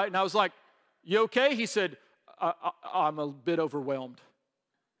time, right? And I was like, you okay? He said, I'm a bit overwhelmed.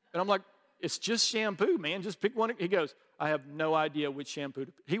 And I'm like, it's just shampoo, man. Just pick one. He goes, I have no idea which shampoo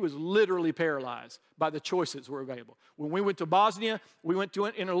to pick. He was literally paralyzed by the choices that were available. When we went to Bosnia, we went to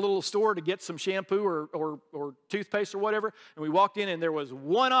in a little store to get some shampoo or toothpaste or whatever, and we walked in and there was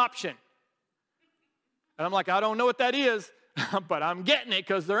one option. And I'm like, I don't know what that is, but I'm getting it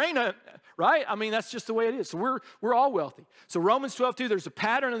because there ain't a, right? I mean, that's just the way it is. So we're all wealthy. So Romans 12:2, there's a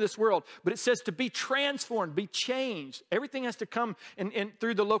pattern of this world, but it says to be transformed, be changed. Everything has to come and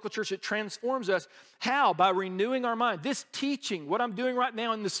through the local church. It transforms us. How? By renewing our mind. This teaching, what I'm doing right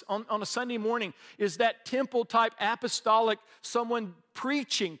now on a Sunday morning, is that temple-type apostolic, someone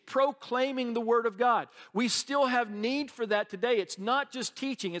preaching, proclaiming the Word of God. We still have need for that today. It's not just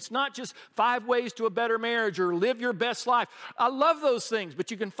teaching. It's not just 5 ways to a better marriage or live your best life. I love those things,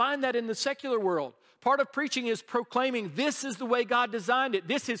 but you can find that in the secular world. Part of preaching is proclaiming this is the way God designed it.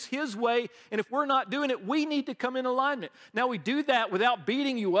 This is His way, and if we're not doing it, we need to come in alignment. Now, we do that without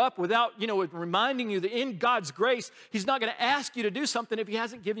beating you up, without, reminding you that in God's grace, He's not going to ask you to do something if He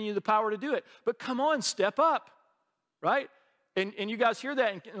hasn't given you the power to do it. But come on, step up, right? And you guys hear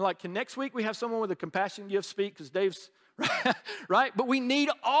that, and like, can next week we have someone with a compassion gift speak, because Dave's, right? But we need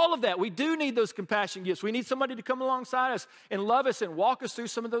all of that. We do need those compassion gifts. We need somebody to come alongside us and love us and walk us through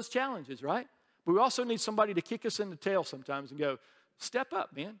some of those challenges, right? But we also need somebody to kick us in the tail sometimes and go, step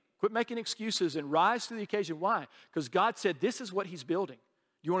up, man. Quit making excuses and rise to the occasion. Why? Because God said this is what He's building.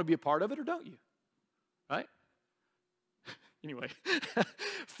 Do you want to be a part of it or don't you? Right? Anyway,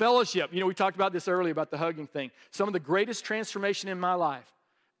 fellowship. We talked about this earlier about the hugging thing. Some of the greatest transformation in my life,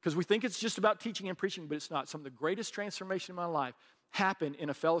 because we think it's just about teaching and preaching, but it's not. Some of the greatest transformation in my life happened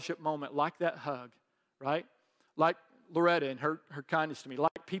in a fellowship moment like that hug, right? Like Loretta and her kindness to me.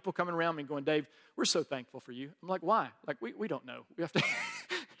 Like people coming around me going, Dave, we're so thankful for you. I'm like, why? Like, we don't know. We have to.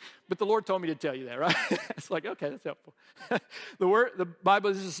 But the Lord told me to tell you that, right? It's like, okay, that's helpful. The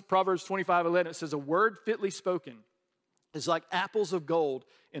Bible, this is Proverbs 25:11. It says, a word fitly spoken is like apples of gold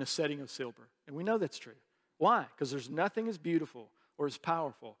in a setting of silver. And we know that's true. Why? Because there's nothing as beautiful or as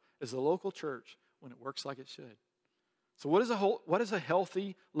powerful as the local church when it works like it should. So what does a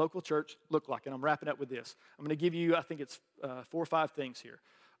healthy local church look like? And I'm wrapping up with this. I'm going to give you, I think it's 4 or 5 things here.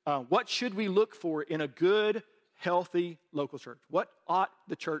 What should we look for in a good, healthy local church? What ought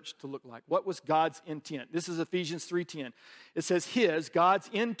the church to look like? What was God's intent? This is Ephesians 3:10. It says God's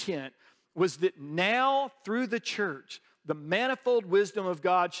intent was that now through the church, the manifold wisdom of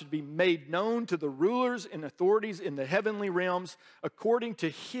God should be made known to the rulers and authorities in the heavenly realms according to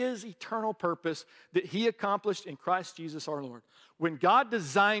His eternal purpose that He accomplished in Christ Jesus our Lord. When God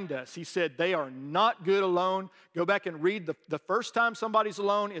designed us, He said they are not good alone. Go back and read the first time somebody's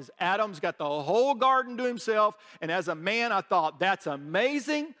alone is Adam's got the whole garden to himself. And as a man, I thought, that's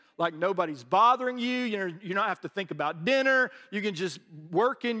amazing. Like nobody's bothering you. You don't have to think about dinner. You can just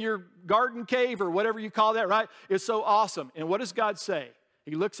work in your garden cave or whatever you call that, right? It's so awesome. And what does God say?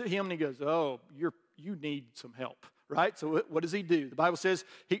 He looks at him and He goes, oh, you need some help, right? So what does he do? The Bible says,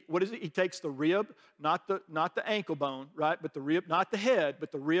 he takes the rib, not the ankle bone, right? But the rib, not the head,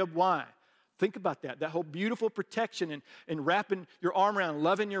 but the rib. Why? Think about that whole beautiful protection and wrapping your arm around,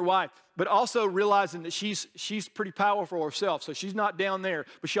 loving your wife, but also realizing that she's pretty powerful herself, so she's not down there,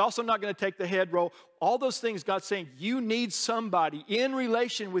 but she's also not going to take the head roll. All those things, God's saying, you need somebody in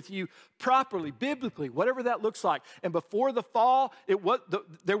relation with you properly, biblically, whatever that looks like. And before the fall,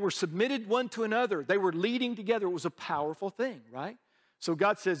 they were submitted one to another. They were leading together. It was a powerful thing, right? So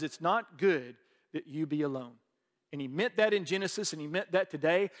God says it's not good that you be alone. And he meant that in Genesis, and he meant that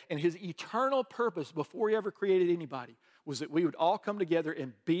today. And his eternal purpose before he ever created anybody was that we would all come together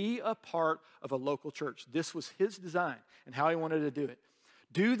and be a part of a local church. This was his design and how he wanted to do it.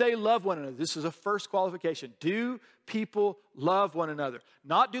 Do they love one another? This is a first qualification. Do people love one another?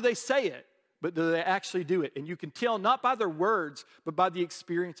 Not do they say it, but do they actually do it? And you can tell not by their words, but by the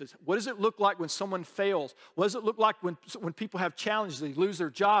experiences. What does it look like when someone fails? What does it look like when people have challenges, they lose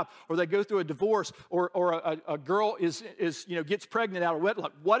their job, or they go through a divorce, or a girl gets pregnant out of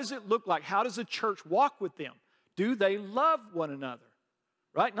wedlock? What does it look like? How does the church walk with them? Do they love one another?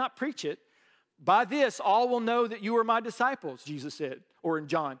 Right? Not preach it. By this, all will know that you are my disciples, Jesus said, or in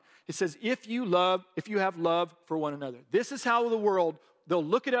John. It says, if you have love for one another. This is how the world, they'll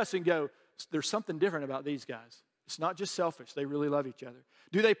look at us and go, there's something different about these guys. It's not just selfish. They really love each other.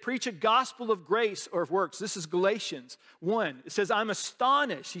 Do they preach a gospel of grace or of works? This is Galatians 1. It says, I'm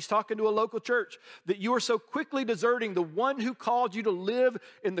astonished. He's talking to a local church, that you are so quickly deserting the one who called you to live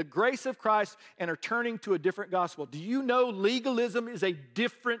in the grace of Christ and are turning to a different gospel. Do you know legalism is a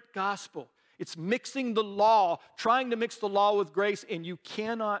different gospel? It's mixing the law, trying to mix the law with grace, and you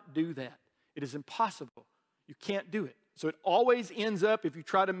cannot do that. It is impossible. You can't do it. So it always ends up, if you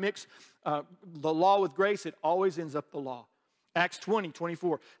try to mix the law with grace, it always ends up the law. Acts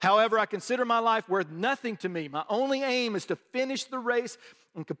 20:24. However, I consider my life worth nothing to me. My only aim is to finish the race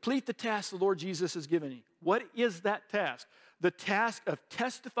and complete the task the Lord Jesus has given me. What is that task? The task of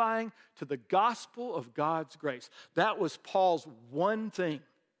testifying to the gospel of God's grace. That was Paul's one thing.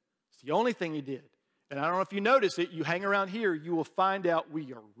 It's the only thing he did. And I don't know if you notice it, you hang around here, you will find out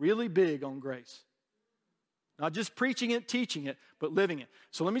we are really big on grace. Not just preaching it, teaching it, but living it.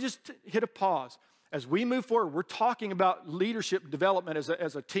 So let me just hit a pause. As we move forward, we're talking about leadership development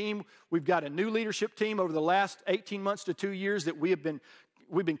as a team. We've got a new leadership team over the last 18 months to 2 years that we've been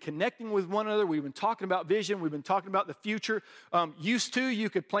connecting with one another. We've been talking about vision. We've been talking about the future. Used to, you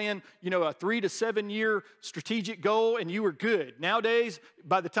could plan, a 3 to 7 year strategic goal, and you were good. Nowadays,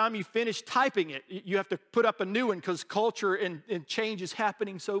 by the time you finish typing it, you have to put up a new one because culture and change is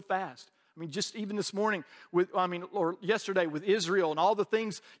happening so fast. I mean, just even this morning or yesterday with Israel and all the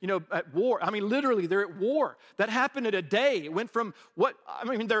things, at war. I mean, literally, they're at war. That happened in a day. It went from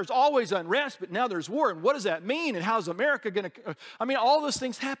there's always unrest, but now there's war. And what does that mean? And how's America going to, all those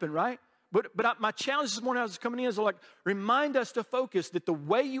things happen, right? But my challenge this morning as I was coming in is remind us to focus that the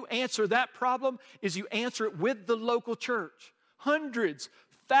way you answer that problem is you answer it with the local church. Hundreds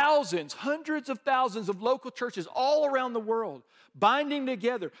of thousands of local churches all around the world binding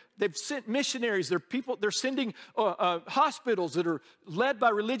together. They've sent missionaries. They're sending hospitals that are led by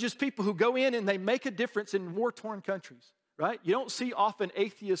religious people who go in and they make a difference in war-torn countries, right? You don't see often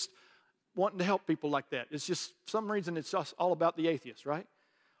atheists wanting to help people like that. It's just some reason it's just all about the atheists, right?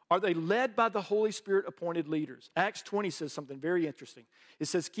 Are they led by the Holy Spirit appointed leaders? Acts 20 says something very interesting. It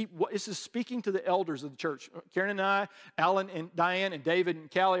says, this is speaking to the elders of the church. Karen and I, Alan and Diane and David and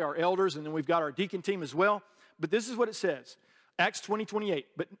Callie are elders, and then we've got our deacon team as well. But this is what it says. Acts 20:28.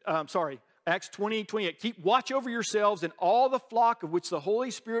 Acts 20:28. Keep watch over yourselves and all the flock of which the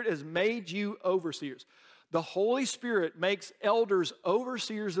Holy Spirit has made you overseers. The Holy Spirit makes elders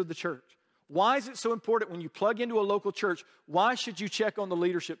overseers of the church. Why is it so important when you plug into a local church? Why should you check on the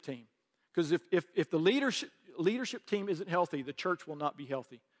leadership team? Because if the leadership team isn't healthy, the church will not be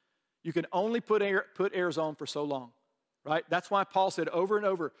healthy. You can only put airs on for so long, right? That's why Paul said over and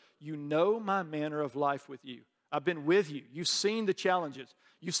over, you know my manner of life with you. I've been with you. You've seen the challenges.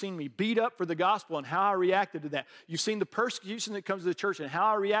 You've seen me beat up for the gospel and how I reacted to that. You've seen the persecution that comes to the church and how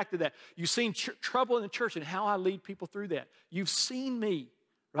I reacted to that. You've seen trouble in the church and how I lead people through that. You've seen me,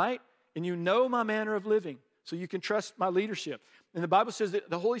 right? And you know my manner of living, so you can trust my leadership. And the Bible says that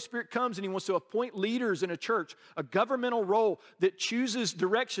the Holy Spirit comes and he wants to appoint leaders in a church, a governmental role that chooses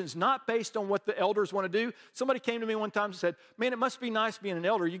directions not based on what the elders want to do. Somebody came to me one time and said, man, it must be nice being an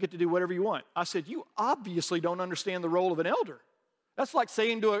elder. You get to do whatever you want. I said, you obviously don't understand the role of an elder. That's like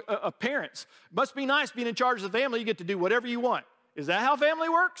saying to a parent, it must be nice being in charge of the family. You get to do whatever you want. Is that how family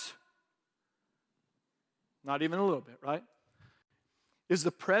works? Not even a little bit, right? Is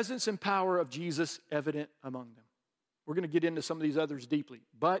the presence and power of Jesus evident among them? We're going to get into some of these others deeply.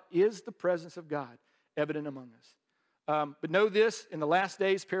 But is the presence of God evident among us? But know this, in the last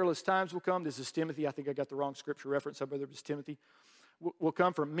days, perilous times will come. This is Timothy. I think I got the wrong scripture reference. I believe it was Timothy. Will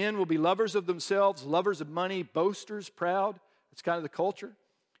come from men will be lovers of themselves, lovers of money, boasters, proud. It's kind of the culture.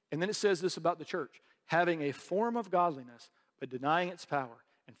 And then it says this about the church. Having a form of godliness, but denying its power.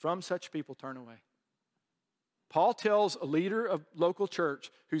 And from such people turn away. Paul tells a leader of local church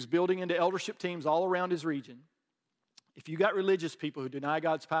who's building into eldership teams all around his region, if you got religious people who deny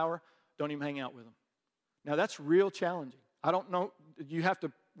God's power, don't even hang out with them. Now, that's real challenging. I don't know. You have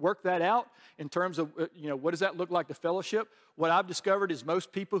to work that out in terms of, what does that look like to fellowship? What I've discovered is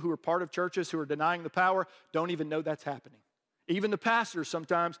most people who are part of churches who are denying the power don't even know that's happening. Even the pastors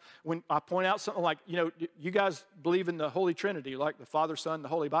sometimes, when I point out something like, you guys believe in the Holy Trinity, like the Father, Son, the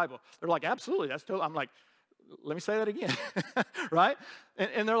Holy Bible. They're like, absolutely. That's totally. I'm like, let me say that again, right?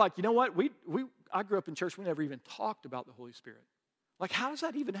 And they're like, you know what? I grew up in church. We never even talked about the Holy Spirit. Like, how does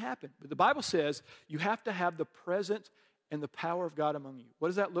that even happen? But the Bible says you have to have the presence and the power of God among you. What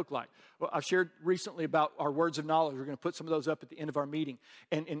does that look like? Well, I've shared recently about our words of knowledge. We're going to put some of those up at the end of our meeting.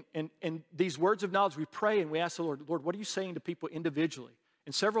 And these words of knowledge, we pray and we ask the Lord, what are you saying to people individually?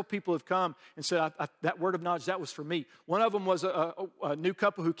 And several people have come and said, that word of knowledge, that was for me. One of them was a new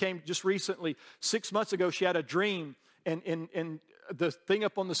couple who came just recently. 6 months ago, she had a dream. And the thing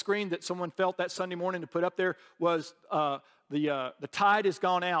up on the screen that someone felt that Sunday morning to put up there was the tide has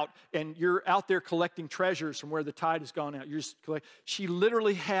gone out, and you're out there collecting treasures from where the tide has gone out. She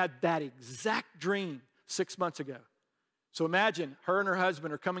literally had that exact dream 6 months ago. So imagine her and her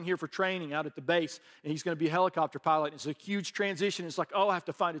husband are coming here for training out at the base, and he's going to be a helicopter pilot. It's a huge transition. It's like, I have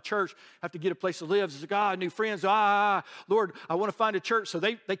to find a church. I have to get a place to live. It's like, new friends. Lord, I want to find a church. So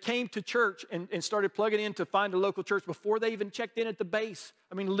they came to church and started plugging in to find a local church before they even checked in at the base.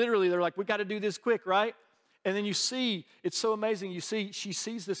 I mean, literally, they're like, we got to do this quick, right? And then you see, it's so amazing. You see, she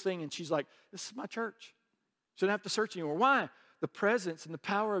sees this thing, and she's like, this is my church. She doesn't have to search anymore. Why? The presence and the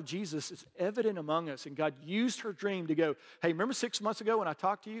power of Jesus is evident among us. And God used her dream to go, hey, remember 6 months ago when I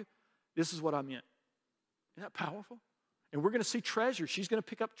talked to you? This is what I meant. Isn't that powerful? And we're going to see treasures. She's going to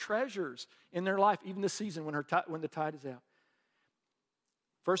pick up treasures in their life, even this season when the tide is out.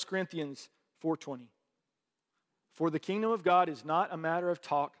 1 Corinthians 4:20. For the kingdom of God is not a matter of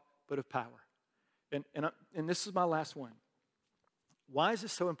talk, but of power. And this is my last one. Why is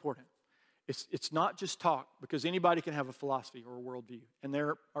this so important? It's not just talk, because anybody can have a philosophy or a worldview, and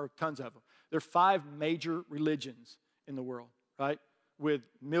there are tons of them. There are 5 major religions in the world, right, with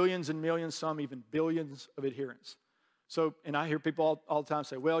millions and millions, some even billions of adherents. So, and I hear people all the time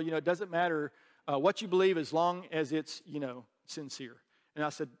say, well, it doesn't matter what you believe as long as it's, sincere. And I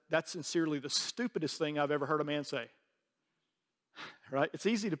said, that's sincerely the stupidest thing I've ever heard a man say, right? It's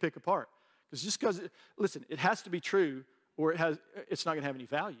easy to pick apart, because listen, it has to be true, or it's not going to have any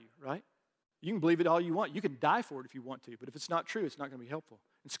value, right? You can believe it all you want. You can die for it if you want to, but if it's not true, it's not going to be helpful.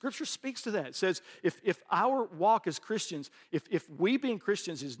 And Scripture speaks to that. It says if our walk as Christians, if we being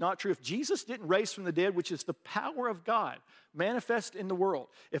Christians is not true, if Jesus didn't raise from the dead, which is the power of God manifest in the world,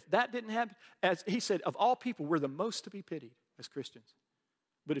 if that didn't happen, as he said, of all people, we're the most to be pitied as Christians.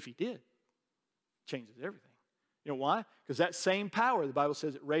 But if he did, it changes everything. You know why? Because that same power, the Bible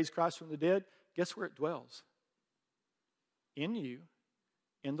says, it raised Christ from the dead, guess where it dwells? In you,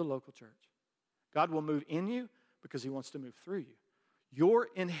 in the local church. God will move in you because he wants to move through you. Your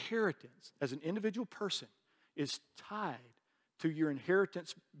inheritance as an individual person is tied to your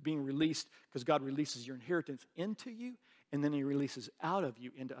inheritance being released, because God releases your inheritance into you, and then he releases out of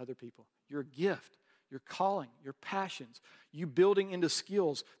you into other people. Your gift, your calling, your passions, you building into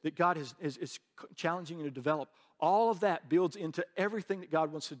skills that God is challenging you to develop. All of that builds into everything that God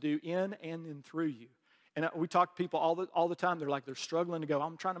wants to do in and then through you. And we talk to people all the time. They're struggling to go,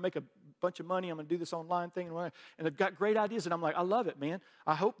 I'm trying to make a bunch of money. I'm going to do this online thing. And they've got great ideas. And I'm like, I love it, man.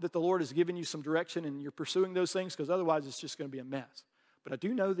 I hope that the Lord has given you some direction and you're pursuing those things, because otherwise it's just going to be a mess. But I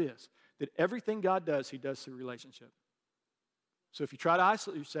do know this, that everything God does, he does through relationship. So if you try to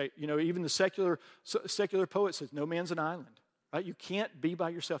isolate, you say, even the secular poet says, no man's an island. Right? You can't be by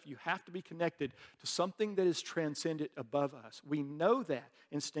yourself. You have to be connected to something that is transcendent above us. We know that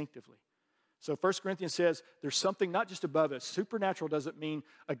instinctively. So 1 Corinthians says there's something not just above us. Supernatural doesn't mean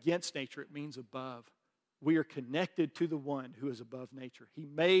against nature. It means above. We are connected to the one who is above nature. He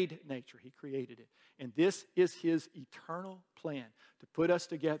made nature. He created it. And this is his eternal plan, to put us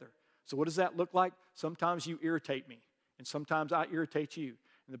together. So what does that look like? Sometimes you irritate me, and sometimes I irritate you.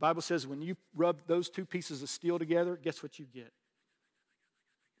 And the Bible says when you rub those two pieces of steel together, guess what you get?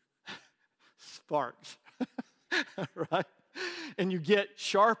 Sparks. Right? And you get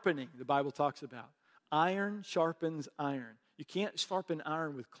sharpening, the Bible talks about. Iron sharpens iron. You can't sharpen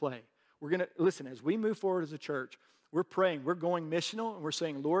iron with clay. We're going to, listen, as we move forward as a church, we're praying, we're going missional, and we're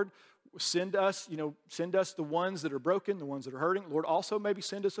saying, Lord, send us the ones that are broken, the ones that are hurting. Lord, also maybe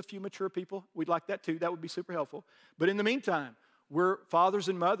send us a few mature people. We'd like that too. That would be super helpful. But in the meantime, we're fathers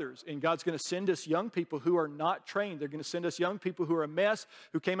and mothers, and God's going to send us young people who are not trained. They're going to send us young people who are a mess,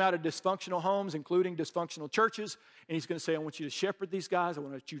 who came out of dysfunctional homes, including dysfunctional churches. And He's going to say, I want you to shepherd these guys. I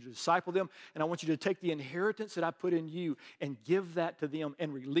want you to disciple them. And I want you to take the inheritance that I put in you and give that to them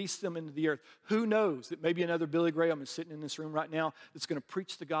and release them into the earth. Who knows that maybe another Billy Graham is sitting in this room right now that's going to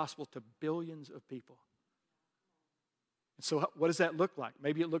preach the gospel to billions of people. And so what does that look like?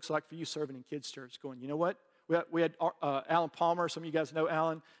 Maybe it looks like for you serving in kids' church, going, you know what? We had Alan Palmer. Some of you guys know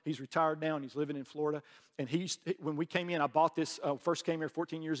Alan. He's retired now, and he's living in Florida. And when we came in, I bought this, first came here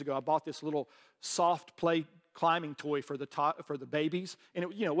 14 years ago, I bought this little soft play climbing toy for the babies. And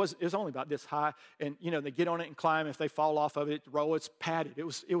it was only about this high. And, they get on it and climb. If they fall off of it, roll, it's padded. It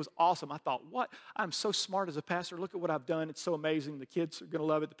was awesome. I thought, what? I'm so smart as a pastor. Look at what I've done. It's so amazing. The kids are going to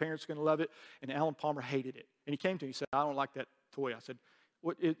love it. The parents are going to love it. And Alan Palmer hated it. And he came to me and said, I don't like that toy. I said,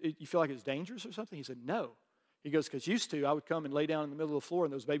 what? You feel like it's dangerous or something? He said, no. He goes, because used to, I would come and lay down in the middle of the floor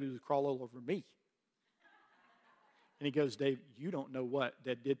and those babies would crawl all over me. And he goes, Dave, you don't know what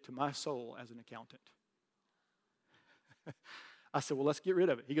that did to my soul as an accountant. I said, well, let's get rid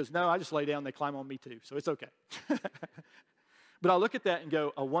of it. He goes, no, I just lay down, they climb on me too, so it's okay. But I look at that and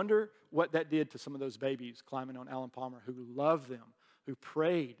go, I wonder what that did to some of those babies climbing on Alan Palmer who loved them, who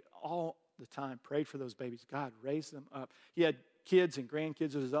prayed all the time, prayed for those babies. God raised them up. He had kids and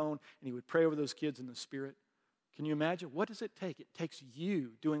grandkids of his own, and he would pray over those kids in the Spirit. Can you imagine? What does it take? It takes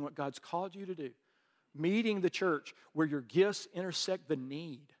you doing what God's called you to do. Meeting the church where your gifts intersect the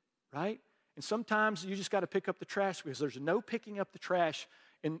need, right? And sometimes you just got to pick up the trash because there's no picking up the trash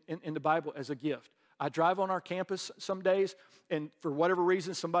in the Bible as a gift. I drive on our campus some days, and for whatever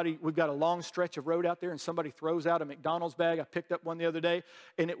reason, we've got a long stretch of road out there, and somebody throws out a McDonald's bag. I picked up one the other day,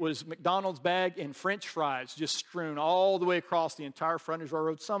 and it was McDonald's bag and French fries just strewn all the way across the entire frontage of our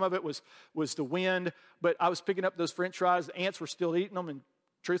road. Some of it was the wind, but I was picking up those French fries. The ants were still eating them, and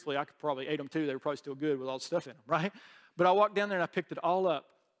truthfully, I could probably ate them too. They were probably still good with all the stuff in them, right? But I walked down there, and I picked it all up,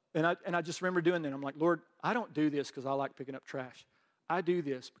 and I just remember doing that. I'm like, Lord, I don't do this because I like picking up trash. I do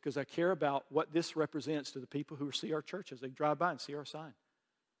this because I care about what this represents to the people who see our church as they drive by and see our sign.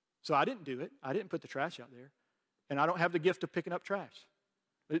 So I didn't do it. I didn't put the trash out there. And I don't have the gift of picking up trash.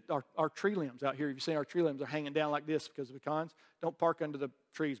 Our tree limbs out here, if you see our tree limbs are hanging down like this because of pecans. Don't park under the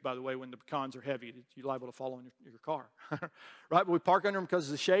trees, by the way, when the pecans are heavy. You're liable to fall on your car. Right? But we park under them because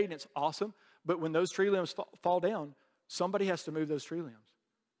of the shade, and it's awesome. But when those tree limbs fall down, somebody has to move those tree limbs.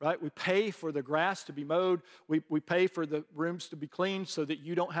 Right? We pay for the grass to be mowed. We pay for the rooms to be cleaned so that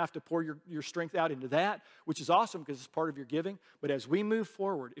you don't have to pour your strength out into that, which is awesome because it's part of your giving. But as we move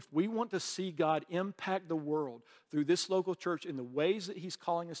forward, if we want to see God impact the world through this local church in the ways that He's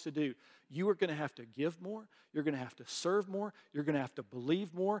calling us to do, you are going to have to give more. You're going to have to serve more. You're going to have to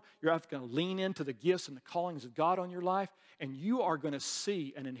believe more. You're going to lean into the gifts and the callings of God on your life. And you are going to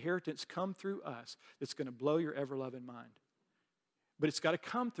see an inheritance come through us that's going to blow your ever-loving mind. But it's got to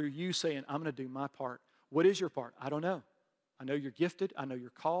come through you saying, I'm going to do my part. What is your part? I don't know. I know you're gifted. I know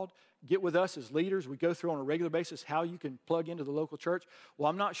you're called. Get with us as leaders. We go through on a regular basis how you can plug into the local church. Well,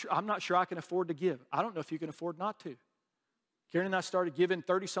 I'm not sure I can afford to give. I don't know if you can afford not to. Karen and I started giving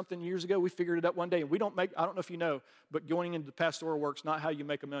 30-something years ago. We figured it out one day. And I don't know if you know, but going into the pastoral work's not how you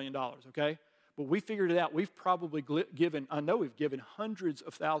make $1 million, okay? But we figured it out. We've probably given hundreds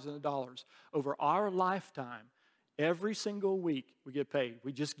of thousands of dollars over our lifetime. Every single week we get paid.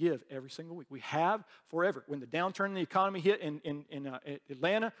 We just give every single week. We have forever. When the downturn in the economy hit in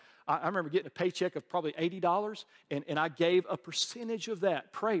Atlanta, I remember getting a paycheck of probably $80, and I gave a percentage of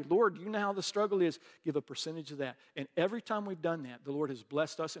that. Pray, Lord, you know how the struggle is. Give a percentage of that. And every time we've done that, the Lord has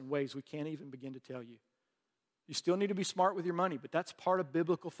blessed us in ways we can't even begin to tell you. You still need to be smart with your money, but that's part of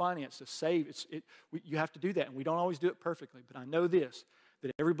biblical finance, to save. You have to do that, and we don't always do it perfectly. But I know this,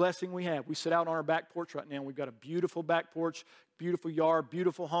 that every blessing we have, we sit out on our back porch right now, and we've got a beautiful back porch, beautiful yard,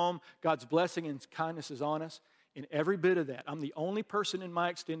 beautiful home. God's blessing and kindness is on us. And every bit of that, I'm the only person in my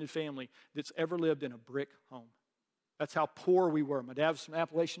extended family that's ever lived in a brick home. That's how poor we were. My dad was from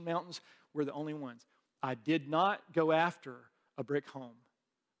Appalachian Mountains. We're the only ones. I did not go after a brick home.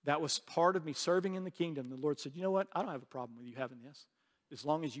 That was part of me serving in the kingdom. The Lord said, you know what? I don't have a problem with you having this, as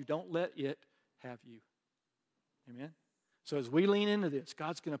long as you don't let it have you. Amen? So as we lean into this,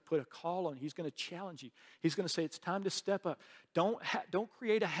 God's going to put a call on you. He's going to challenge you. He's going to say, it's time to step up. Don't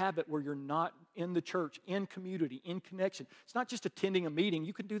create a habit where you're not in the church, in community, in connection. It's not just attending a meeting.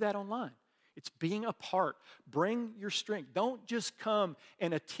 You can do that online. It's being a part. Bring your strength. Don't just come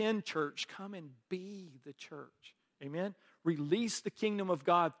and attend church. Come and be the church. Amen? Release the kingdom of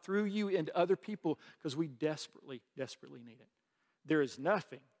God through you and other people because we desperately, desperately need it. There is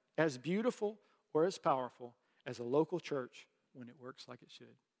nothing as beautiful or as powerful as a local church when it works like it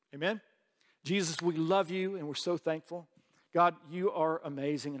should. Amen? Jesus, we love you and we're so thankful. God, you are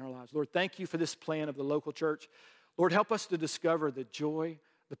amazing in our lives. Lord, thank you for this plan of the local church. Lord, help us to discover the joy,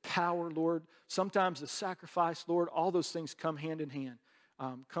 the power, Lord. Sometimes the sacrifice, Lord, all those things come hand in hand.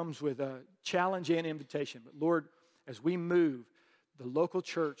 Comes with a challenge and invitation. But Lord, as we move, the local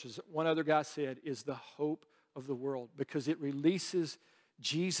church, as one other guy said, is the hope of the world because it releases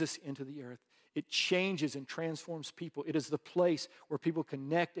Jesus into the earth. It changes and transforms people. It is the place where people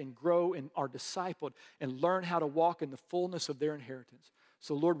connect and grow and are discipled and learn how to walk in the fullness of their inheritance.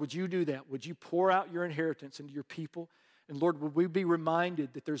 So, Lord, would you do that? Would you pour out your inheritance into your people? And, Lord, would we be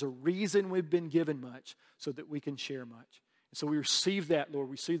reminded that there's a reason we've been given much so that we can share much. And so we receive that, Lord.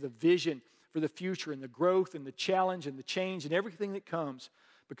 We see the vision for the future and the growth and the challenge and the change and everything that comes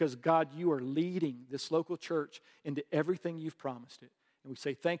because, God, you are leading this local church into everything you've promised it. And we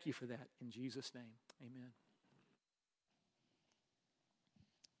say thank you for that in Jesus' name. Amen.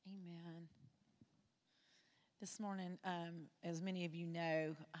 Amen. This morning, as many of you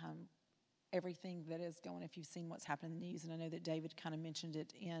know, everything that is going, if you've seen what's happened in the news, and I know that David kind of mentioned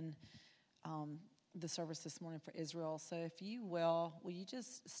it in the service this morning for Israel. So if you will you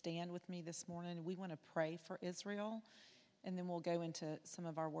just stand with me this morning? We want to pray for Israel, and then we'll go into some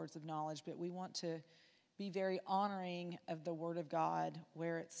of our words of knowledge. But we want to be very honoring of the Word of God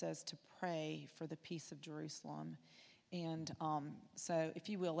where it says to pray for the peace of Jerusalem. And so if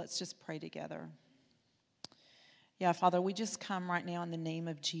you will, let's just pray together. Yeah, Father, we just come right now in the name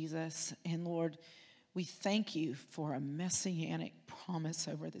of Jesus. And Lord, we thank you for a messianic promise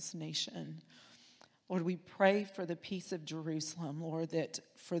over this nation. Lord, we pray for the peace of Jerusalem, Lord, that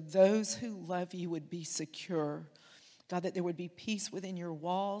for those who love you would be secure. God, that there would be peace within your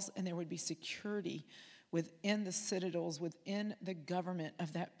walls and there would be security within the citadels, within the government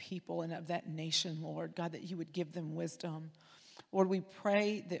of that people and of that nation, Lord. God, that you would give them wisdom. Lord, we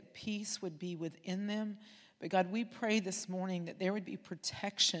pray that peace would be within them. But God, we pray this morning that there would be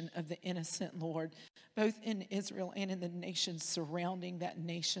protection of the innocent, Lord, both in Israel and in the nations surrounding that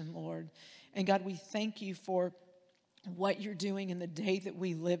nation, Lord. And God, we thank you for what you're doing in the day that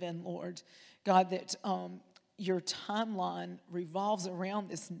we live in, Lord. God, that your timeline revolves around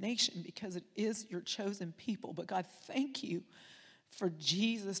this nation because it is your chosen people. But God, thank you for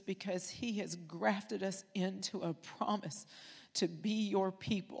Jesus because he has grafted us into a promise to be your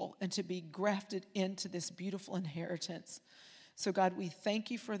people and to be grafted into this beautiful inheritance. So God, we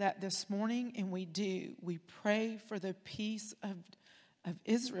thank you for that this morning, and we pray for the peace of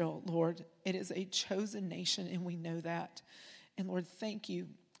Israel, Lord. It is a chosen nation, and we know that. And Lord, thank you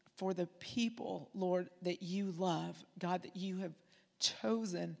for the people, Lord, that you love. God, that you have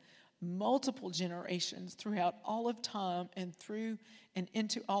chosen multiple generations throughout all of time and through and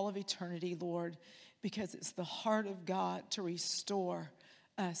into all of eternity, Lord, because it's the heart of God to restore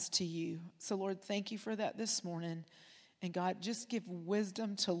us to you. So, Lord, thank you for that this morning. And God, just give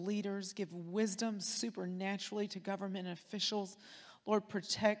wisdom to leaders, give wisdom supernaturally to government officials. Lord,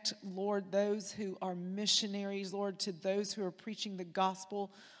 protect, Lord, those who are missionaries, Lord, to those who are preaching the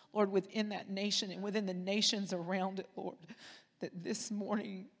gospel, Lord, within that nation and within the nations around it, Lord, that this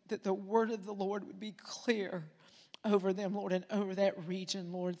morning, that the word of the Lord would be clear over them, Lord, and over that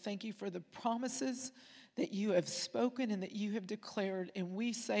region, Lord. Thank you for the promises that you have spoken and that you have declared. And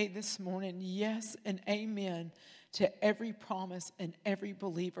we say this morning, yes and amen to every promise and every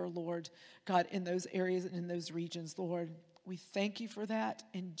believer, Lord, God, in those areas and in those regions, Lord. We thank you for that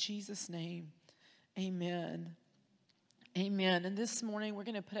in Jesus' name. Amen. Amen. And this morning, we're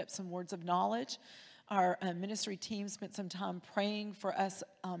going to put up some words of knowledge. Our ministry team spent some time praying for us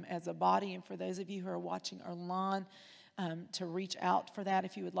as a body, and for those of you who are watching online, to reach out for that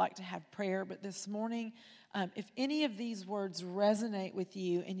if you would like to have prayer. But this morning, if any of these words resonate with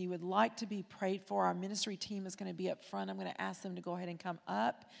you and you would like to be prayed for, our ministry team is going to be up front. I'm going to ask them to go ahead and come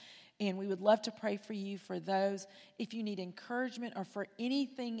up. And we would love to pray for you for those. If you need encouragement or for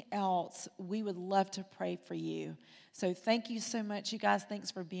anything else, we would love to pray for you. So thank you so much, you guys. Thanks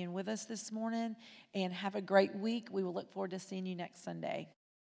for being with us this morning. And have a great week. We will look forward to seeing you next Sunday.